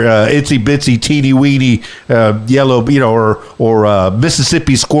itsy bitsy teeny weeny yellow, or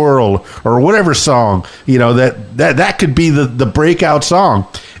Mississippi Squirrel, or whatever song, that could be the breakout song,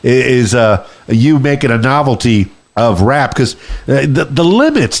 is you making a novelty of rap, because the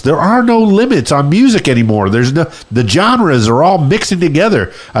limits, there are no limits on music anymore. The genres are all mixing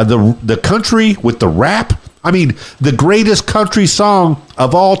together. The country with the rap. I mean, the greatest country song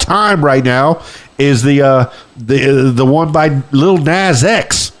of all time right now is the one by Lil Nas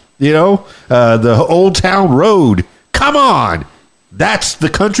X. The Old Town Road. Come on, that's the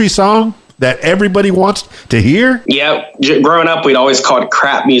country song that everybody wants to hear. Yeah, growing up, we'd always call it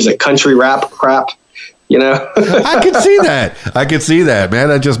crap music, country rap, crap. I can see that, man.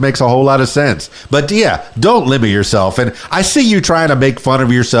 That just makes a whole lot of sense. But yeah, don't limit yourself. And I see you trying to make fun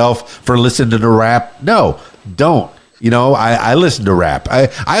of yourself for listening to rap. No, don't. I listen to rap.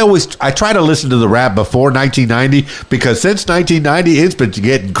 I try to listen to the rap before 1990, because since 1990, it's been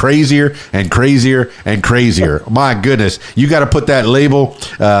getting crazier and crazier and crazier. My goodness, you got to put that label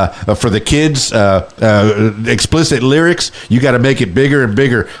for the kids, explicit lyrics. You got to make it bigger and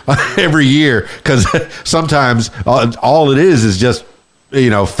bigger every year, because sometimes all it is just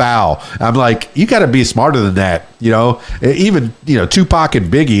foul. I'm like, you got to be smarter than that. Even Tupac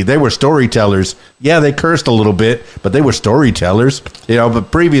and Biggie, they were storytellers. Yeah, they cursed a little bit, but they were storytellers.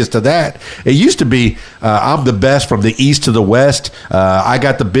 But previous to that, it used to be, I'm the best from the east to the west. I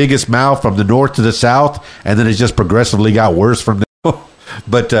got the biggest mouth from the north to the south, and then it just progressively got worse from there.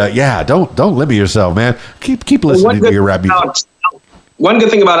 But yeah, don't limit yourself, man. Keep listening to your rap music. One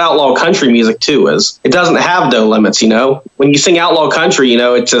good thing about outlaw country music too is it doesn't have no limits. When you sing outlaw country,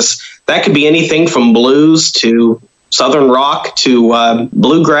 it's just that could be anything from blues to southern rock to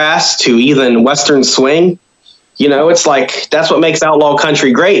bluegrass to even western swing. You know, it's like that's what makes outlaw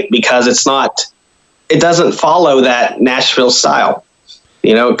country great, because it doesn't follow that Nashville style.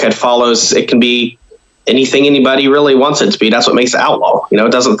 You know, it can be anything anybody really wants it to be. That's what makes it outlaw. You know,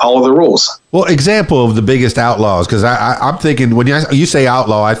 it doesn't follow the rules. Well, example of the biggest outlaws, because I'm thinking when you say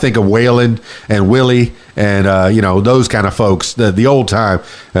outlaw, I think of Waylon and Willie and, you know, those kind of folks, the old time.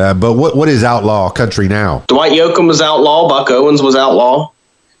 But what is outlaw country now? Dwight Yoakam was outlaw. Buck Owens was outlaw.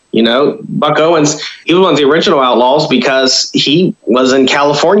 You know, Buck Owens, he was one of the original outlaws because he was in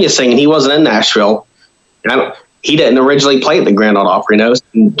California singing. He wasn't in Nashville. He didn't originally play at the Grand Ole Opry, you know,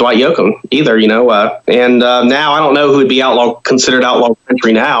 Dwight Yoakam either, you know. Now I don't know who would be considered outlaw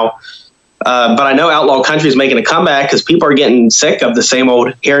country now. But I know outlaw country is making a comeback because people are getting sick of the same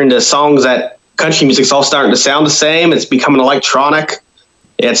old hearing the songs that country music's all starting to sound the same. It's becoming electronic.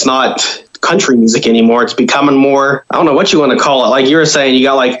 It's not country music anymore. It's becoming more, I don't know what you want to call it. Like you were saying, you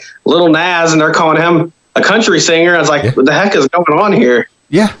got like Lil Nas and they're calling him a country singer. I was like, What the heck is going on here?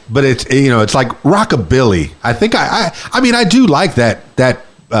 Yeah, but it's, you know, it's like rockabilly. I think I mean, I do like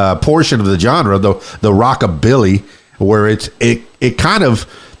that portion of the genre, the rockabilly, where it kind of,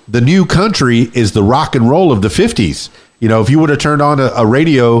 the new country is the rock and roll of the 50s. You know, if you would have turned on a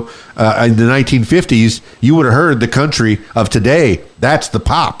radio in the 1950s, you would have heard the country of today. That's the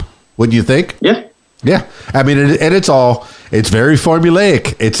pop, wouldn't you think? Yeah. Yeah. I mean, and it's very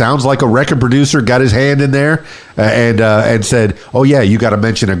formulaic. It sounds like a record producer got his hand in there and said, oh, yeah, you got to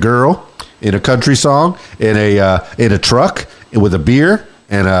mention a girl in a country song, in a truck with a beer.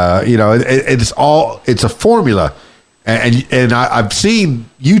 And, you know, it's a formula. And I've seen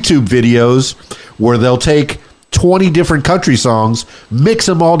YouTube videos where they'll take 20 different country songs, mix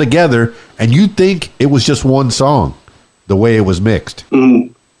them all together, and you'd think it was just one song, the way it was mixed.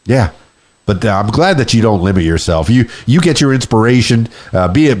 Mm-hmm. Yeah. But I'm glad that you don't limit yourself. You get your inspiration,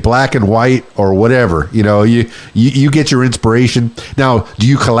 be it black and white or whatever. You know, you get your inspiration. Now, do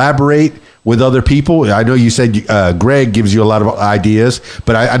you collaborate with other people? I know you said Greg gives you a lot of ideas,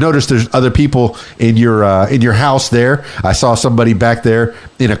 but I noticed there's other people in your house there. I saw somebody back there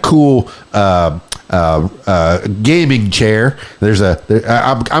in a cool gaming chair.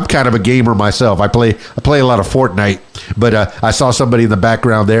 I'm kind of a gamer myself. I play a lot of Fortnite, but I saw somebody in the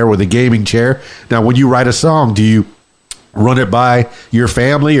background there with a gaming chair. Now, when you write a song, do you run it by your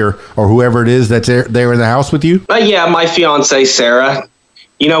family or whoever it is that's there in the house with you? Yeah, my fiance Sarah.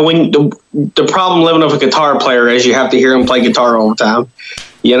 You know, when the problem living with a guitar player is you have to hear him play guitar all the time.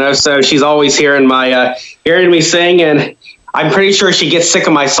 You know, so she's always hearing me sing, and I'm pretty sure she gets sick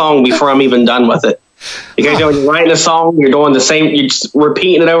of my song before I'm even done with it. Because you know, when you're writing a song, you're doing the same, you're just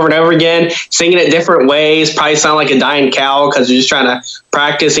repeating it over and over again, singing it different ways, probably sound like a dying cow because you're just trying to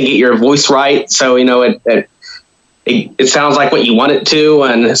practice and get your voice right. So, you know, it sounds like what you want it to.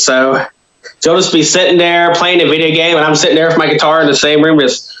 And so she'll just be sitting there playing a video game, and I'm sitting there with my guitar in the same room,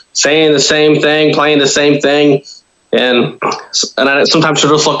 just saying the same thing, playing the same thing. And sometimes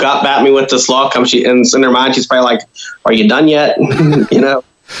she'll just look up at me with this look. And in her mind, she's probably like, "Are you done yet?" You know,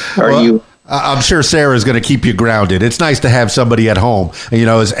 I'm sure Sarah's going to keep you grounded. It's nice to have somebody at home, you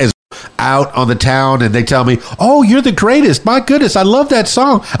know, as out on the town, and they tell me, "Oh, you're the greatest! My goodness, I love that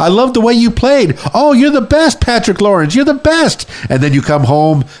song. I love the way you played. Oh, you're the best, Patrick Lawrence. You're the best." And then you come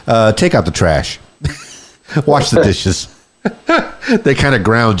home, take out the trash, wash the dishes. They kind of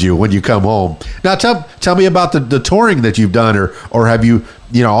ground you when you come home. Now, tell me about the touring that you've done, or have you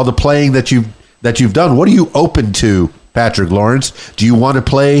know, all the playing that you've done. What are you open to, Patrick Lawrence? Do you want to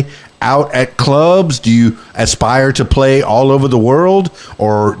play out at clubs? Do you aspire to play all over the world,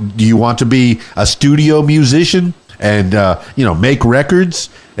 or do you want to be a studio musician and you know, make records?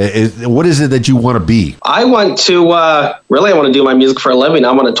 What is it that you want to be? I want to I want to do my music for a living.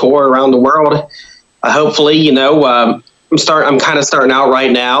 I want to tour around the world. Hopefully, you know, I'm kind of starting out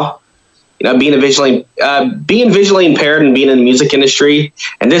right now. You know, being visually impaired and being in the music industry,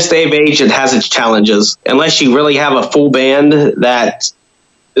 and this day of age, it has its challenges. Unless you really have a full band that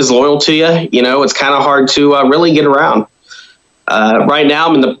is loyal to you, you know, it's kind of hard to really get around. Right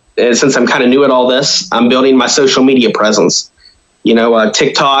now, since I'm kind of new at all this, I'm building my social media presence. You know,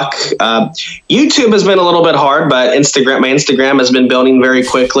 TikTok, YouTube has been a little bit hard, but my Instagram has been building very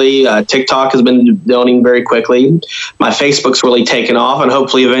quickly. TikTok has been building very quickly. My Facebook's really taken off, and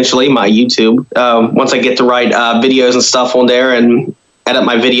hopefully eventually my YouTube, once I get the right videos and stuff on there and edit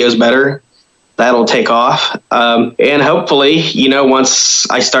my videos better, that'll take off. And hopefully, you know, once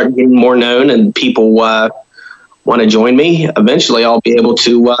I start getting more known and people want to join me, eventually I'll be able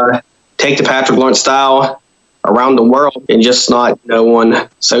to take the Patrick Lawrence style around the world and just not, on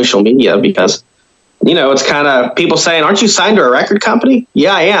social media because, it's kind of people saying, aren't you signed to a record company?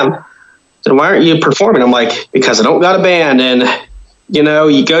 Yeah, I am. Then why aren't you performing? I'm like, because I don't got a band. And, you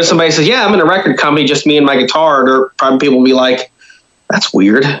go to somebody and says, yeah, I'm in a record company, just me and my guitar. Or probably people will be like, that's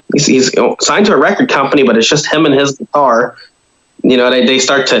weird. He's signed to a record company, but it's just him and his guitar. They'll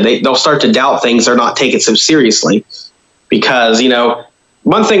start to doubt things. They're not taking so seriously because,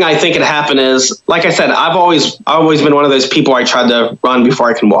 one thing I think could happen is, like I said, I've always been one of those people I tried to run before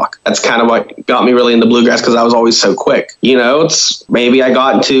I can walk. That's kind of what got me really into bluegrass because I was always so quick. It's maybe I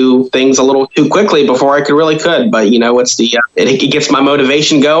got into things a little too quickly before I could, but it gets my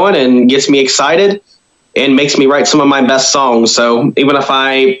motivation going and gets me excited and makes me write some of my best songs. So even if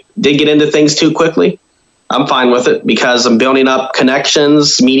I did get into things too quickly, I'm fine with it because I'm building up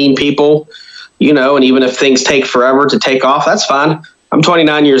connections, meeting people, and even if things take forever to take off, that's fine. I'm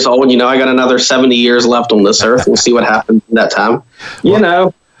 29 years old. I got another 70 years left on this earth. We'll see what happens in that time.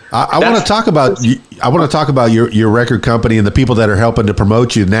 I want to talk about. I want to talk about your record company and the people that are helping to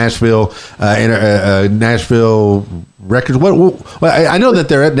promote you. Nashville Records. Well, I know that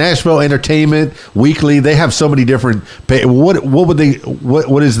they're at Nashville Entertainment Weekly. They have so many different.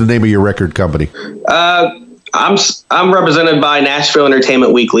 What is the name of your record company? I'm represented by Nashville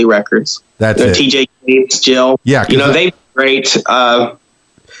Entertainment Weekly Records. That's it. TJ Gates, Jill. Yeah, they've been great. I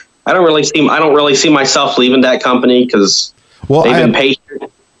don't really see myself leaving that company because they've been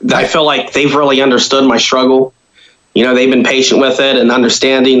patient. I feel like they've really understood my struggle. They've been patient with it and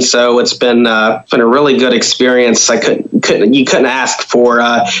understanding. So it's been a really good experience. You couldn't ask for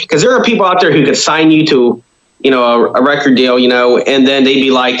because there are people out there who could sign you to a record deal, and then they'd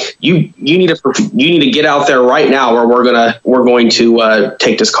be like, you need to get out there right now, or we're going to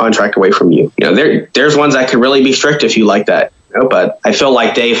take this contract away from you. There's ones that could really be strict if you like that. But I feel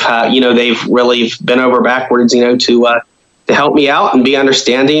like they've really been over backwards, to help me out and be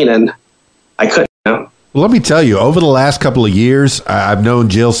understanding, and I couldn't. Well, let me tell you, over the last couple of years, I've known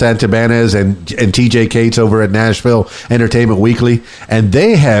Jill Santabanez and TJ Cates over at Nashville Entertainment Weekly, and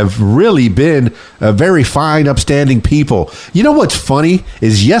they have really been very fine, upstanding people. You know what's funny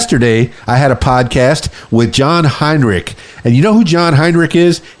is yesterday I had a podcast with John Heinrich, and you know who John Heinrich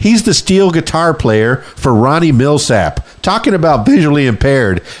is? He's the steel guitar player for Ronnie Millsap, talking about visually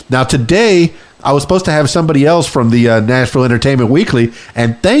impaired. Now, today, I was supposed to have somebody else from the Nashville Entertainment Weekly,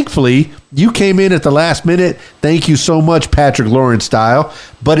 and thankfully, you came in at the last minute. Thank you so much, Patrick Lawrence style.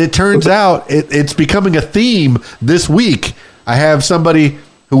 But it turns out it's becoming a theme this week. I have somebody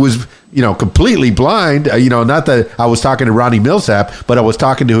who was, completely blind. Not that I was talking to Ronnie Millsap, but I was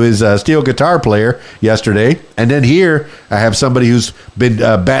talking to his steel guitar player yesterday. And then here I have somebody who's been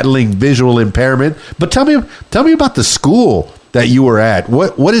battling visual impairment. But tell me about the school that you were at.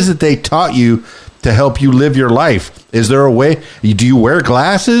 What is it they taught you to help you live your life? Is there a way? Do you wear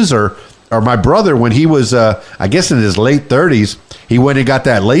glasses? Or my brother, when he was, I guess in his late 30s, he went and got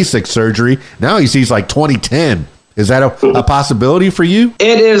that LASIK surgery. Now he sees like 20/10. Is that a possibility for you?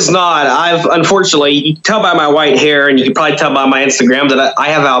 It is not. Unfortunately, you can tell by my white hair, and you can probably tell by my Instagram that I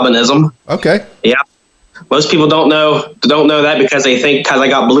have albinism. Okay. Yeah. Most people don't know that because they think because I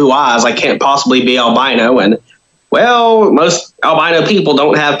got blue eyes, I can't possibly be albino. And well, most albino people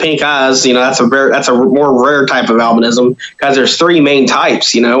don't have pink eyes. That's a more rare type of albinism because there's three main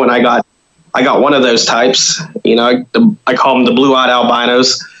types. And I got one of those types. I call them the blue-eyed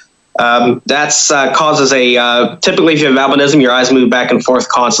albinos. That's causes typically if you have albinism, your eyes move back and forth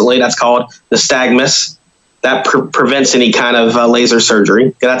constantly. That's called nystagmus. That prevents any kind of laser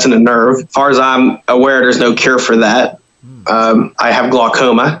surgery. That's in a nerve. As far as I'm aware, there's no cure for that. I have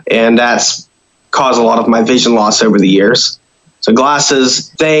glaucoma, and that's caused a lot of my vision loss over the years. So glasses,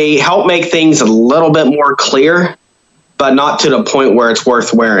 they help make things a little bit more clear, but not to the point where it's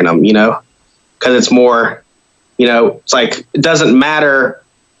worth wearing them, because it's more, it's like it doesn't matter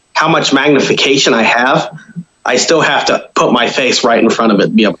how much magnification I have. I still have to put my face right in front of it to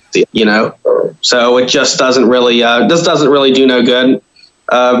be able to see it, So it just doesn't really, do no good.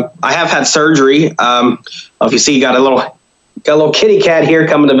 I have had surgery. If you see, you got a little kitty cat here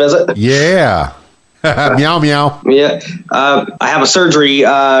coming to visit. Yeah. Meow, meow. Yeah. I have a surgery.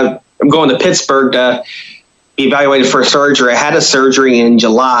 I'm going to Pittsburgh to be evaluated for surgery. I had a surgery in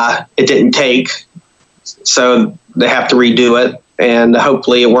July. It didn't take, so they have to redo it. And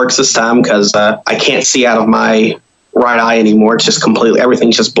hopefully it works this time because I can't see out of my right eye anymore. It's just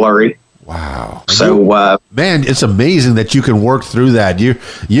everything's just blurry. Wow. So, man, it's amazing that you can work through that. You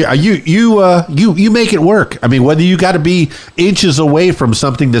make it work. I mean, whether you got to be inches away from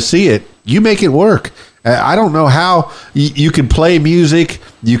something to see it, you make it work. I don't know how you can play music.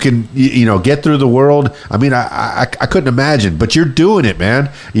 You can, get through the world. I mean, I couldn't imagine, but you're doing it,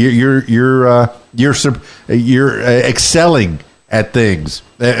 man. You're excelling at things,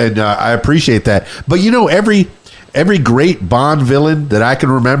 and I appreciate that. But every great Bond villain that I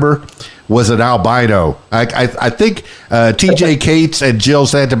can remember was an albino. I think T.J. Cates and Jill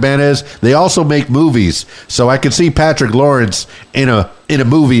Santabanez, they also make movies. So I could see Patrick Lawrence in a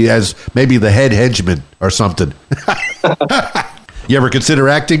movie as maybe the head henchman or something. You ever consider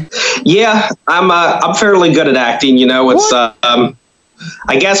acting? Yeah, I'm fairly good at acting. It's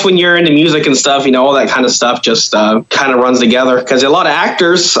I guess when you're into music and stuff, all that kind of stuff just kind of runs together, because a lot of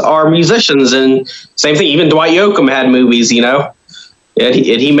actors are musicians, and same thing. Even Dwight Yoakam had movies, and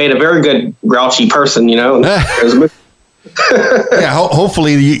he made a very good grouchy person, Yeah,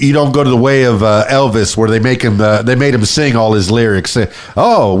 hopefully you don't go to the way of Elvis, where they made him sing all his lyrics.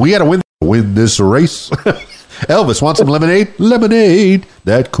 Oh, we got to win this race. Elvis, want some lemonade? Lemonade,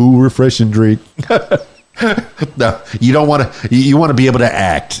 that cool, refreshing drink. No, you don't want to. You want to be able to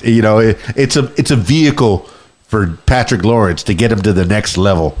act. It's a vehicle for Patrick Lawrence to get him to the next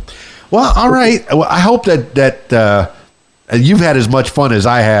level. Well, all right. Well, I hope that you've had as much fun as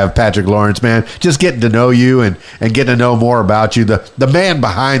I have, Patrick Lawrence, man. Just getting to know you and getting to know more about you, the man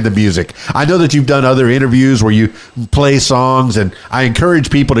behind the music. I know that you've done other interviews where you play songs, and I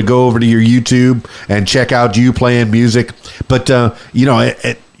encourage people to go over to your YouTube and check out you playing music. But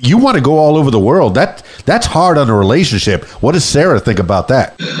you want to go all over the world. That's hard on a relationship. What does Sarah think about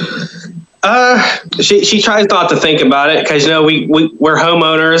that? She tries not to think about it, because we're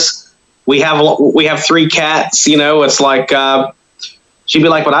homeowners. We have 3 cats. It's like she'd be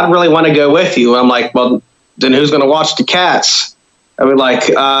like, "But I'd really want to go with you." I'm like, "Well, then who's going to watch the cats?" I mean, like,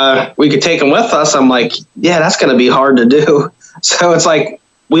 we could take them with us. I'm like, "Yeah, that's going to be hard to do." So it's like,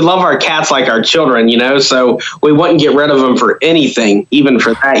 we love our cats like our children, so we wouldn't get rid of them for anything, even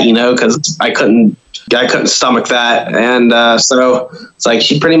for that, because I couldn't stomach that. And so it's like,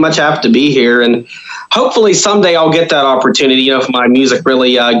 she pretty much have to be here. And hopefully someday I'll get that opportunity, if my music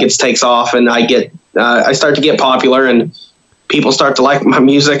really takes off, and I start to get popular and people start to like my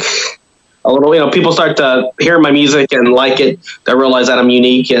music a little, people start to hear my music and like it. They realize that I'm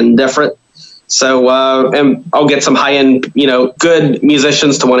unique and different. So, and I'll get some high-end, good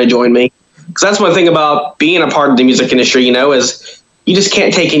musicians to want to join me. Because that's one thing about being a part of the music industry, is you just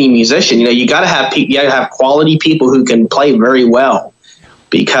can't take any musician. You got to have people, you got to have quality people who can play very well.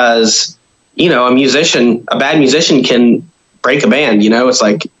 Because, a bad musician can break a band. It's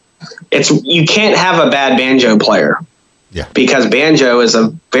like, you can't have a bad banjo player. Yeah. Because banjo is a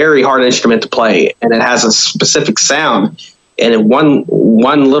very hard instrument to play, and it has a specific sound. And one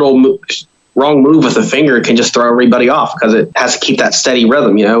little wrong move with a finger can just throw everybody off, because it has to keep that steady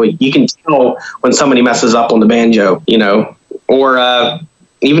rhythm. You can tell when somebody messes up on the banjo, or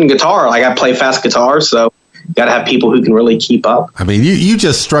even guitar. Like, I play fast guitar, so you got to have people who can really keep up. I mean, you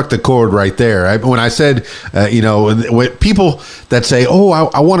just struck the chord right there. When I said, when people that say, "Oh,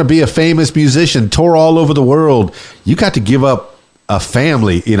 I want to be a famous musician, tour all over the world," you got to give up a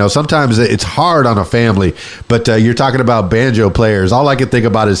family. Sometimes it's hard on a family, but you're talking about banjo players. All I can think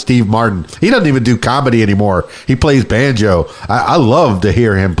about is Steve Martin. He doesn't even do comedy anymore. He plays banjo. I love to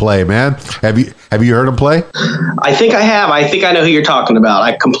hear him play, man. Have you heard him play? I think I have. I think I know who you're talking about.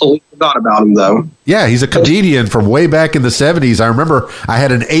 I completely forgot about him, though. Yeah, he's a comedian from way back in the 70s. I remember I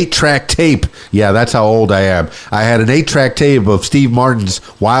had an 8-track tape. Yeah, that's how old I am. I had an 8-track tape of Steve Martin's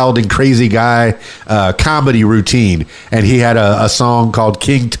Wild and Crazy Guy comedy routine, and he had a song called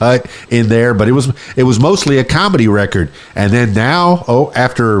King Tut in there, but it was mostly a comedy record. And then now,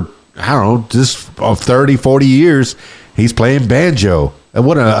 after, I don't know, just 30, 40 years, he's playing banjo. And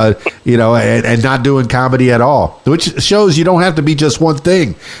what and not doing comedy at all, which shows you don't have to be just one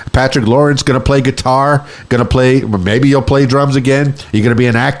thing. Patrick Lawrence going to play guitar, maybe you'll play drums again. You're going to be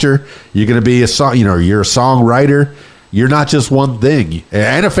an actor. You're going to be you're a songwriter. You're not just one thing,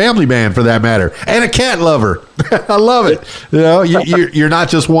 and a family man for that matter, and a cat lover. I love it. You're not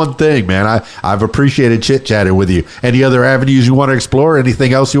just one thing, man. I've appreciated chit chatting with you. Any other avenues you want to explore?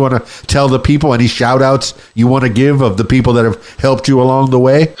 Anything else you want to tell the people? Any shout outs you want to give of the people that have helped you along the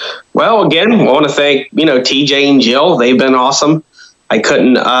way? Well, again, I want to thank TJ and Jill. They've been awesome. I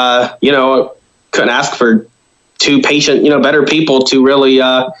couldn't couldn't ask for 2 patient better people to really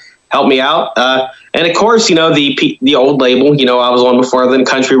help me out. And of course, the old label, I was on before then,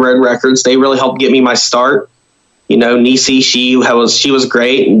 Country Road Records. They really helped get me my start. Nisi, she was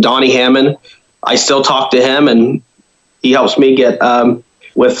great. And Donnie Hammond, I still talk to him, and he helps me get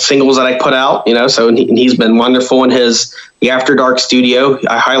with singles that I put out. So he's been wonderful in the After Dark studio.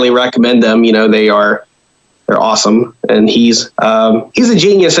 I highly recommend them. They are They're awesome, and he's a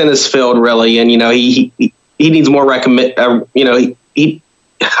genius in his field, really. And he needs more recommend. Crap,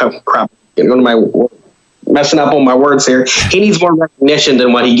 messing up on my words here. He needs more recognition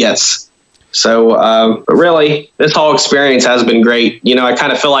than what he gets. So, but really, this whole experience has been great. I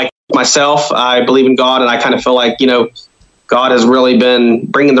kind of feel like myself. I believe in God, and I kind of feel like God has really been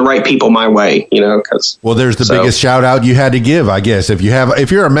bringing the right people my way, because. Well, there's the biggest shout out you had to give, I guess. If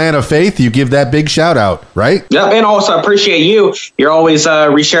you're a man of faith, you give that big shout out, right? Yeah. And also I appreciate you. You're always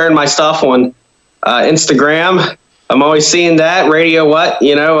resharing my stuff on Instagram. I'm always seeing that. Radio What,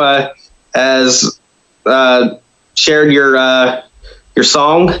 has shared your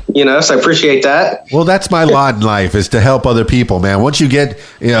song, so I appreciate that. Well, that's my lot in life, is to help other people, man. Once you get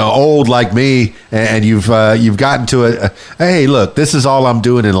old like me, and you've gotten to hey, look, this is all I'm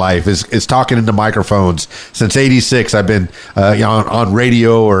doing in life is talking into microphones. Since '86, I've been on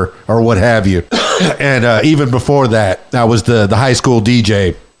radio or what have you, and even before that, I was the high school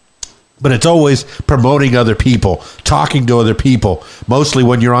DJ. But it's always promoting other people, talking to other people. Mostly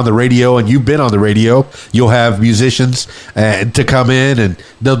when you're on the radio, and you've been on the radio, you'll have musicians to come in, and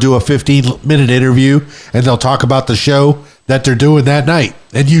they'll do a 15-minute interview, and they'll talk about the show that they're doing that night.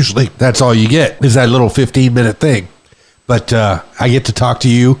 And usually that's all you get is that little 15-minute thing. But I get to talk to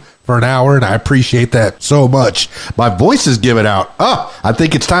you for an hour, and I appreciate that so much. My voice is giving out. I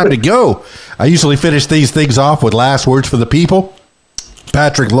think it's time to go. I usually finish these things off with last words for the people.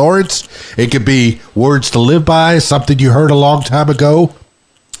 Patrick Lawrence. It could be words to live by, something you heard a long time ago,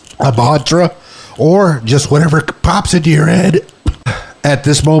 a mantra, or just whatever pops into your head at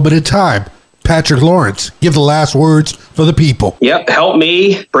this moment in time. Patrick Lawrence, give the last words for the people. Yep, help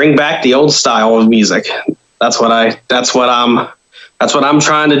me bring back the old style of music. That's what I'm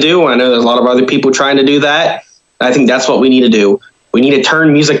trying to do. I know there's a lot of other people trying to do that. I think that's what we need to do. We need to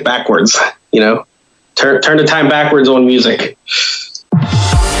turn music backwards. Turn the time backwards on music.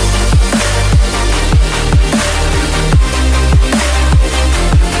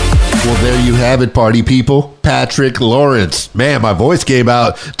 Well, there you have it, party people. Patrick Lawrence. Man, my voice gave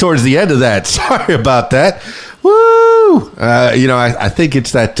out towards the end of that. Sorry about that. Woo! I think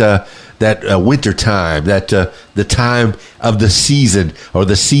it's that winter time, the time of the season, or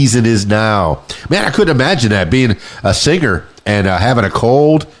the season is now. Man, I couldn't imagine that, being a singer and having a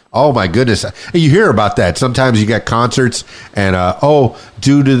cold. Oh my goodness! You hear about that. Sometimes you got concerts, and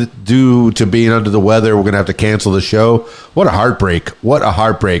due to being under the weather, we're gonna have to cancel the show. What a heartbreak! What a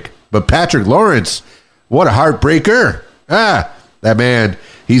heartbreak! But Patrick Lawrence, what a heartbreaker! That man,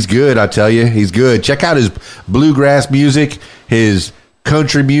 he's good. I tell you, he's good. Check out his bluegrass music, his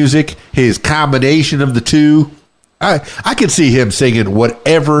country music, his combination of the two. I can see him singing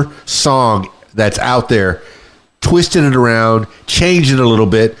whatever song that's out there, twisting it around, changing it a little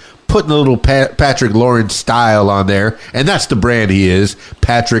bit, putting a little Patrick Lawrence style on there. And that's the brand he is,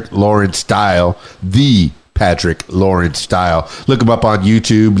 Patrick Lawrence Style, the Patrick Lawrence Style. Look him up on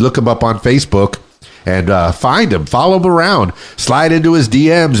YouTube, look him up on Facebook, and find him, follow him around, slide into his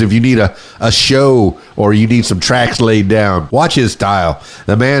DMs if you need a show or you need some tracks laid down. Watch his style.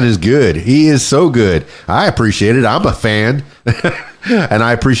 The man is good. He is so good. I appreciate it. I'm a fan. And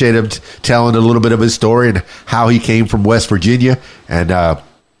I appreciate him telling a little bit of his story and how he came from West Virginia, and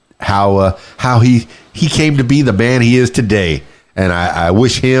how he came to be the man he is today. And I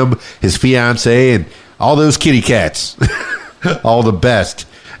wish him, his fiance, and all those kitty cats all the best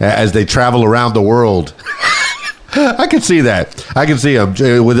as they travel around the world. I can see that. I can see him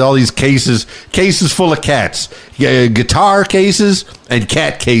with all these cases full of cats, guitar cases and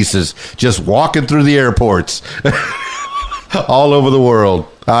cat cases, just walking through the airports all over the world.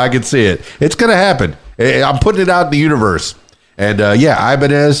 I can see it. It's going to happen. I'm putting it out in the universe. And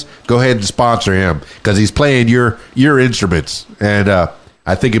Ibanez, go ahead and sponsor him, because he's playing your instruments. And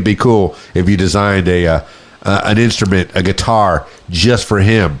I think it'd be cool if you designed an instrument, a guitar, just for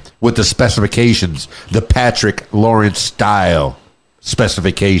him, with the specifications, the Patrick Lawrence Style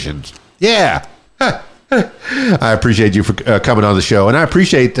specifications. Yeah. I appreciate you for coming on the show, and I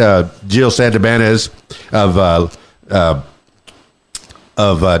appreciate Jill Santabanez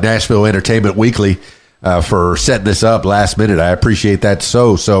of Nashville Entertainment Weekly for setting this up last minute. I appreciate that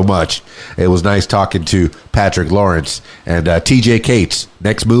so much. It was nice talking to Patrick Lawrence. And TJ Cates,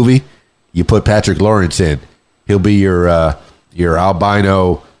 next movie, you put Patrick Lawrence in. He'll be your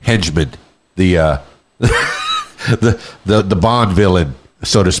albino henchman, the Bond villain,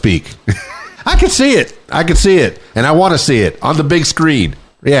 so to speak. I can see it, and I want to see it on the big screen.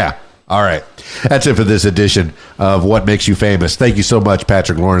 Yeah. All right. That's it for this edition of What Makes You Famous. Thank you so much,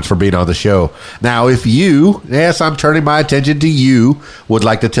 Patrick Lawrence, for being on the show. Now, if you, yes, I'm turning my attention to you, would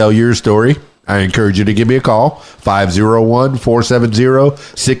like to tell your story, I encourage you to give me a call,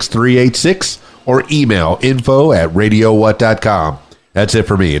 501-470-6386, or email info@radiowhat.com. That's it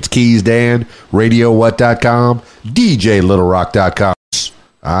for me. It's Keys Dan, radiowhat.com, DJLittleRock.com.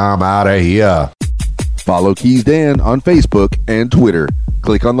 I'm out of here. Follow Keys Dan on Facebook and Twitter.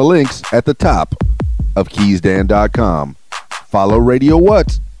 Click on the links at the top of keysdan.com. Follow Radio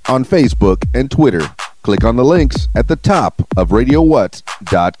What on Facebook and Twitter. Click on the links at the top of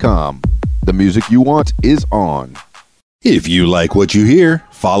radiowhat.com. The music you want is on. If you like what you hear,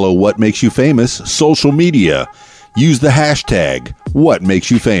 follow What Makes You Famous social media. Use the hashtag What Makes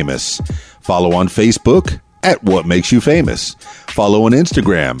You Famous. Follow on Facebook at What Makes You Famous. Follow on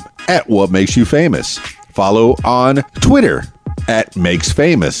Instagram at What Makes You Famous. Follow on Twitter at Makes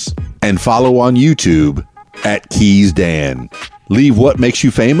Famous. And follow on YouTube at Keys Dan. Leave What Makes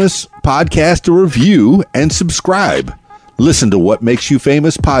You Famous podcast a review and subscribe. Listen to What Makes You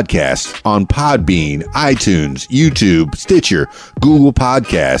Famous podcasts on Podbean, iTunes, YouTube, Stitcher, Google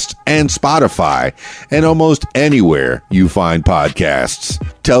Podcasts, and Spotify, and almost anywhere you find podcasts.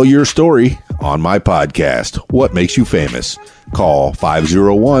 Tell your story on my podcast, What Makes You Famous. Call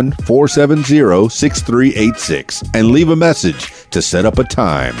 501-470-6386 and leave a message to set up a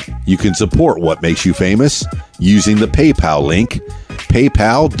time. You can support What Makes You Famous using the PayPal link,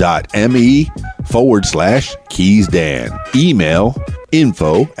 paypal.me/KeysDan. Email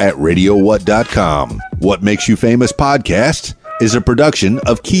info@radiowhat.com. What Makes You Famous podcast is a production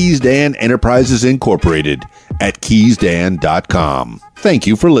of Keys Dan Enterprises Incorporated at keysdan.com. Thank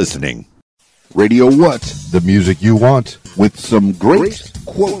you for listening. Radio What, the music you want, with some great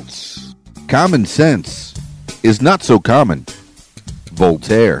quotes. Common sense is not so common.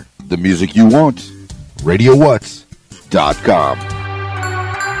 Voltaire, the music you want. RadioWhat.com.